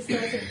 because this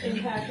does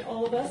impact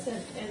all of us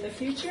in the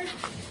future.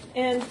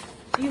 And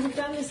you've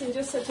done this in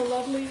just such a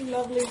lovely,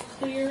 lovely,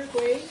 clear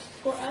way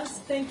for us.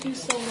 Thank you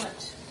so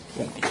much.